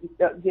hopefully,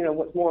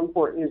 what's more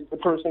important is the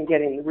person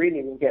getting the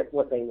reading will get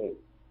what they need.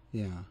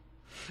 Yeah.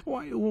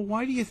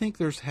 Why do you think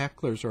there's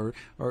hecklers, or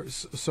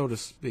so to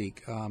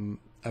speak,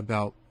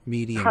 about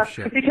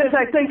mediumship? Because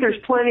I think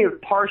there's plenty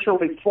of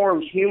partially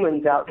formed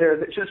humans out there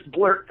that just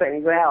blurt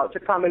things out.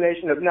 It's a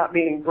combination of not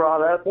being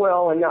brought up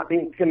well and not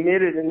being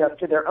committed enough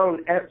to their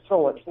own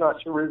excellence not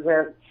to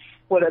resent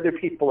what other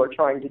people are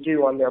trying to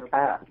do on their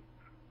path.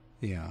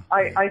 Yeah.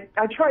 I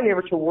try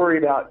never to worry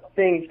about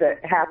things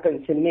that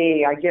happen to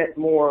me. I get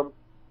more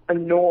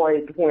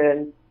annoyed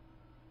when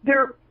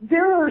there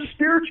are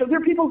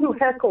people who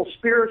heckle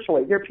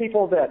spiritually. There are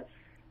people that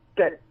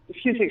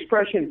excuse the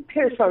expression,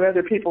 piss on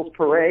other people's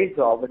parades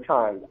all the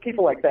time.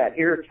 People like that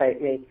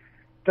irritate me.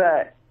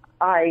 But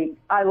I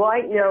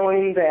like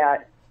knowing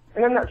that,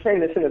 and I'm not saying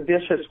this in a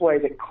vicious way,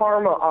 that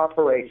karma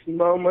operates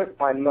moment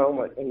by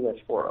moment in this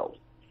world.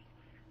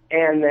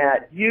 and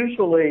that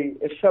usually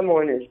if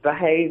someone is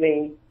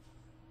behaving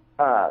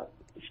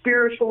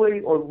spiritually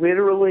or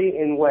literally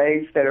in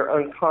ways that are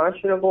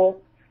unconscionable,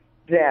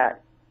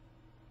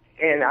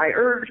 and I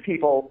urge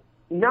people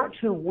not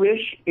to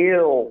wish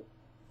ill,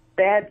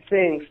 bad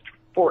things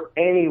for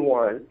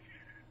anyone,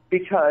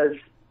 because,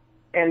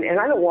 and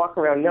I don't walk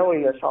around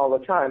knowing this all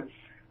the time,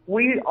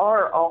 we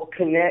are all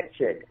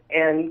connected.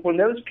 And when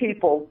those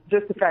people,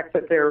 just the fact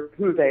that they're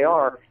who they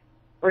are,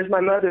 or as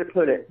my mother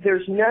put it,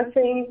 there's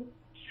nothing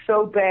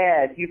so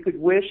bad you could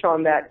wish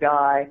on that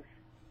guy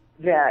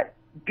that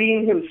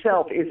being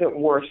himself isn't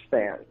worse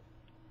than.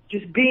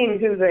 Just being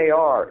who they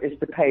are is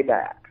the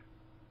payback.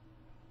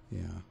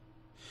 Yeah.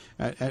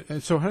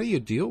 And so how do you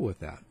deal with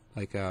that,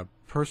 like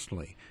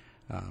personally?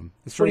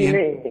 It's what do you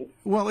mean?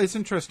 Well, it's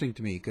interesting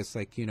to me because,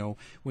 like, you know,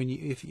 when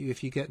if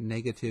you get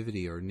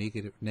negativity or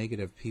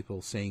negative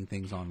people saying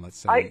things on, let's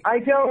say, I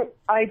don't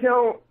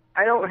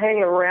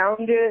hang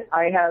around it.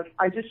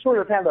 I just sort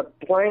of have a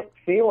blank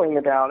feeling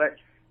about it.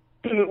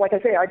 Like I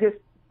say, I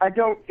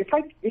don't. If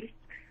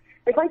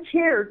I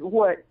cared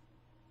what,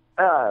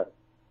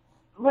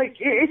 like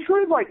it's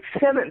sort of like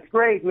seventh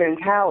grade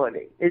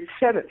mentality. It's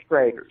seventh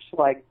graders.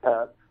 Like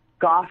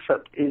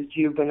gossip is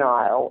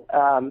juvenile.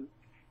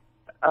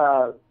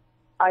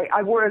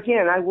 I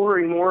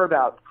worry more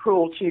about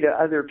cruelty to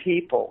other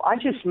people. I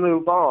just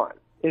move on.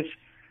 If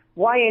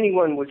why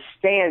anyone would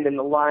stand in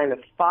the line of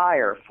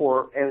fire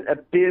for an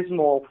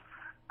abysmal,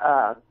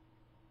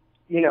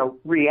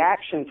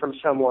 reaction from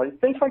someone,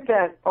 things like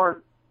that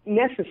aren't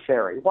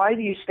necessary. Why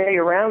do you stay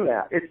around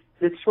that?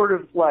 It's sort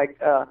of like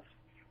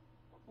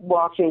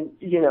walking,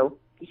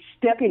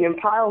 stepping in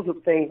piles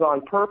of things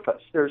on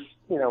purpose. There's,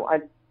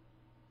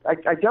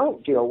 I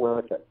don't deal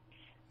with it.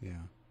 Yeah.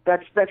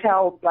 That's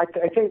how I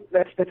think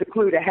that's a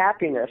clue to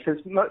happiness. Is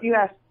you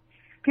ask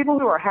people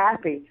who are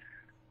happy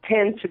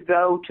tend to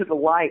go to the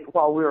light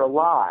while we're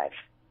alive,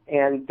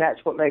 and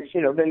that's what makes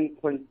then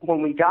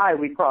when we die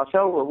we cross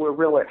over. We're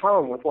real at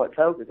home with what's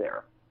over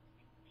there.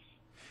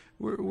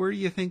 Where do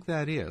you think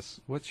that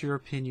is? What's your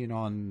opinion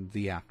on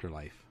the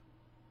afterlife?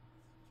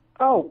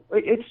 Oh,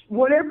 it's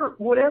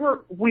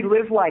whatever we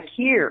live like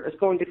here is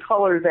going to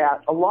color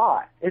that a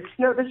lot.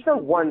 There's no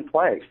one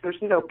place.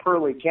 There's no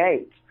pearly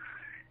gates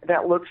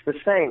that looks the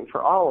same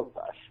for all of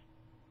us.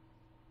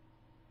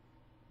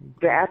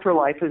 The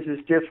afterlife is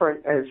as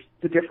different as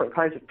the different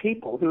kinds of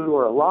people who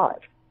are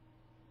alive.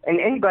 And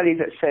anybody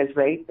that says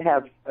they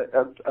have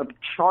a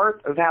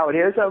chart of how it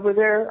is over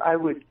there, I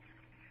would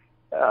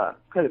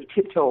kind of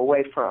tiptoe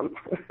away from.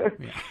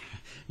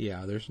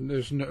 Yeah. There's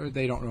no.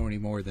 They don't know any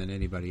more than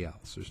anybody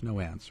else. There's no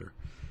answer.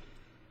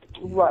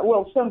 Right.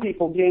 Well, some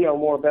people do know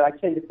more, but I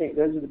tend to think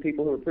those are the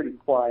people who are pretty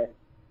quiet.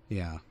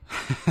 Yeah.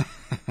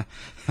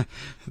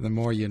 The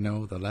more you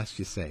know, the less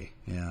you say.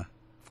 Yeah.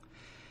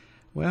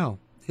 Well,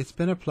 it's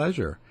been a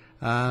pleasure.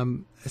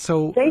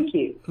 So thank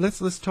you.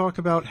 Let's talk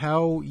about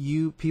how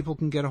people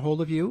can get a hold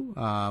of you,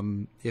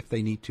 if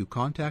they need to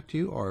contact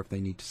you or if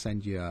they need to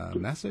send you a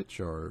message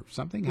or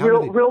something.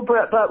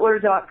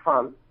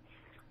 RealBrettButler.com.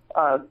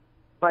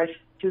 My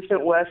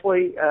assistant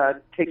Wesley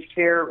takes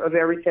care of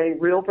everything.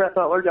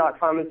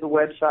 RealBrettButler.com is the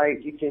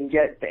website. You can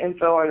get the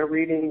info on a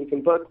reading. You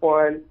can book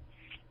one.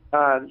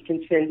 You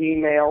can send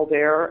email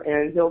there,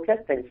 and he'll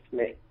get things to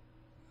me.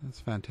 That's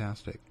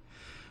fantastic.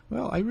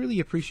 Well, I really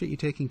appreciate you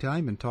taking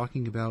time and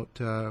talking about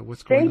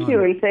what's going on. Thank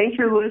you, and thank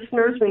your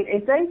listeners,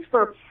 and thanks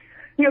for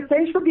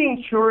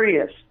being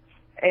curious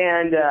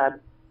and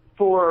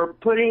for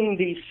putting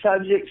these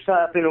subjects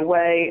up in a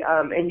way,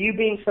 and you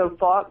being so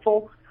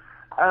thoughtful.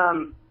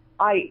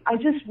 I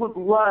just would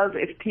love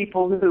if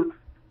people who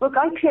look.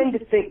 I tend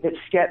to think that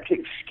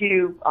skeptics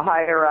skew a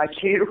higher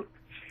IQ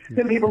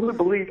than people who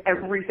believe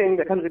everything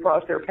that comes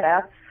across their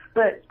path.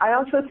 But I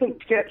also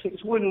think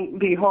skeptics wouldn't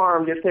be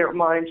harmed if their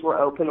minds were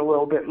open a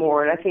little bit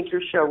more, and I think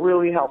your show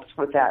really helps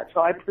with that,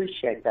 so I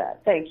appreciate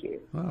that. Thank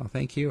you. Well,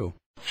 thank you.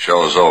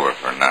 Show's over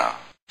for now.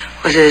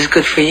 Was it as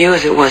good for you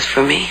as it was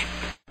for me?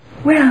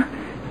 Well,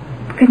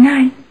 good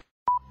night.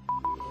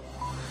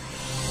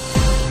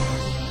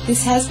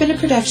 This has been a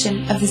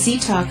production of the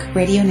Z-Talk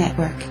Radio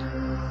Network.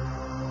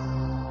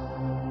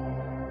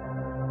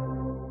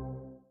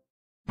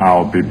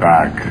 I'll be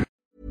back.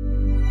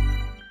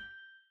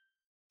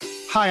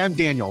 Hi, I'm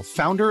Daniel,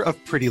 founder of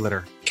Pretty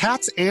Litter.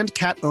 Cats and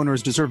cat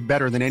owners deserve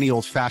better than any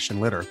old-fashioned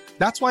litter.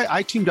 That's why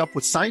I teamed up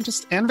with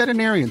scientists and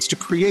veterinarians to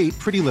create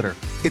Pretty Litter.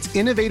 Its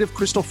innovative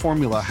crystal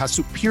formula has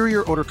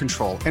superior odor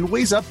control and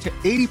weighs up to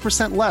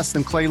 80% less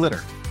than clay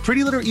litter.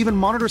 Pretty Litter even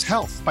monitors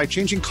health by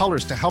changing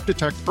colors to help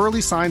detect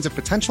early signs of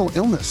potential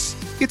illness.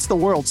 It's the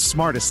world's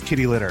smartest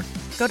kitty litter.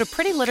 Go to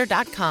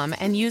prettylitter.com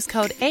and use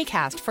code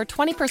ACAST for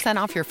 20%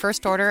 off your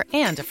first order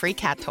and a free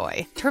cat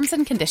toy. Terms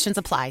and conditions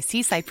apply.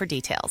 See site for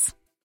details.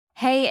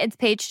 Hey, it's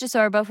Paige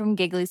DeSorbo from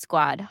Giggly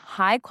Squad.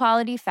 High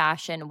quality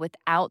fashion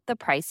without the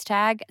price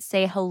tag.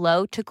 Say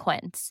hello to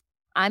Quince.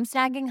 I'm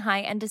snagging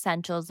high-end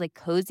essentials like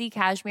cozy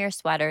cashmere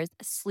sweaters,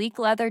 sleek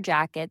leather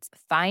jackets,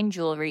 fine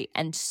jewelry,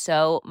 and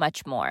so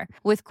much more.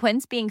 With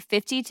Quince being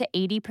 50 to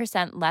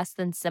 80% less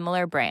than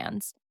similar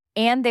brands.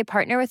 And they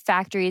partner with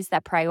factories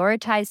that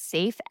prioritize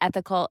safe,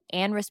 ethical,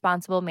 and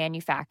responsible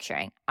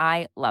manufacturing.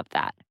 I love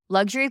that.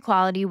 Luxury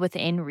quality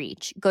within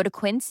reach. Go to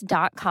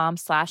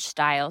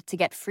quince.com/style to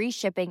get free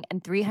shipping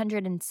and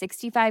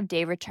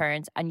 365-day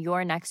returns on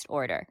your next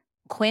order.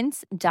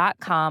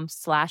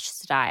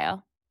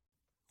 Quince.com/style.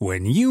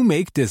 When you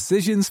make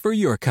decisions for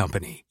your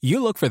company,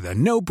 you look for the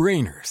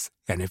no-brainers.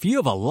 And if you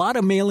have a lot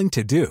of mailing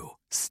to do,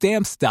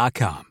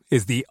 Stamps.com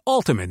is the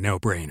ultimate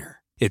no-brainer.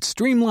 It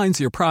streamlines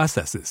your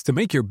processes to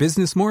make your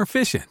business more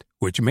efficient,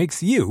 which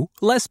makes you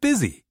less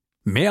busy.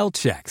 Mail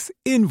checks,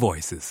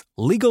 invoices,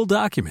 legal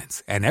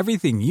documents, and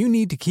everything you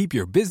need to keep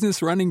your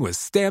business running with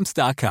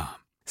Stamps.com.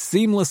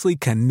 Seamlessly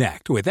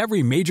connect with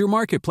every major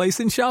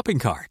marketplace and shopping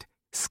cart.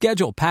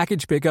 Schedule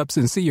package pickups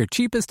and see your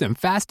cheapest and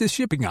fastest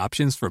shipping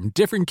options from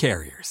different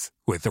carriers,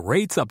 with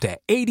rates up to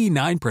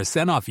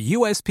 89% off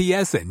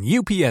USPS and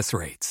UPS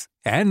rates.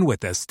 And with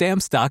the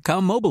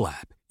Stamps.com mobile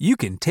app, you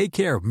can take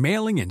care of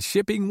mailing and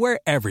shipping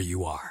wherever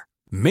you are.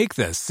 Make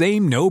the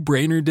same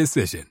no-brainer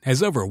decision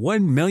as over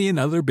 1 million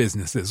other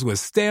businesses with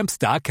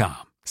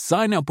Stamps.com.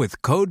 Sign up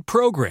with code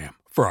PROGRAM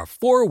for a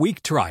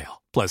 4-week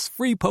trial, plus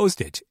free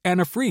postage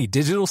and a free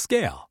digital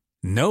scale.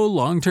 No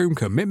long-term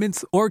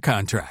commitments or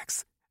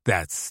contracts.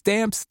 That's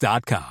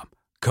Stamps.com.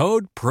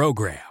 Code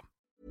PROGRAM.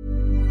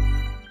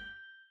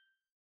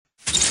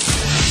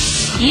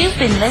 You've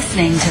been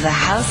listening to the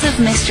House of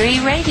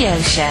Mystery radio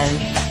show.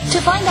 To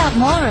find out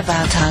more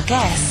about our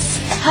guests,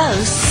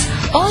 hosts,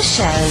 or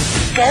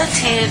shows, go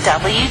to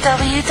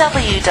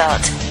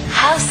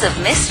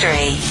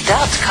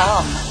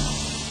www.houseofmystery.com.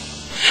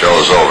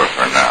 Show's over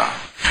for now.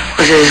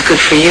 Was it as good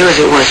for you as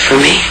it was for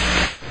me?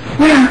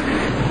 Well,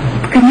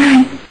 good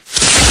night.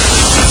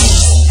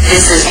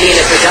 This has been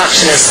a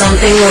production of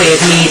Something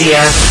Weird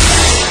Media.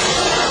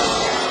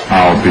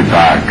 I'll be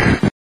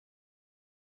back.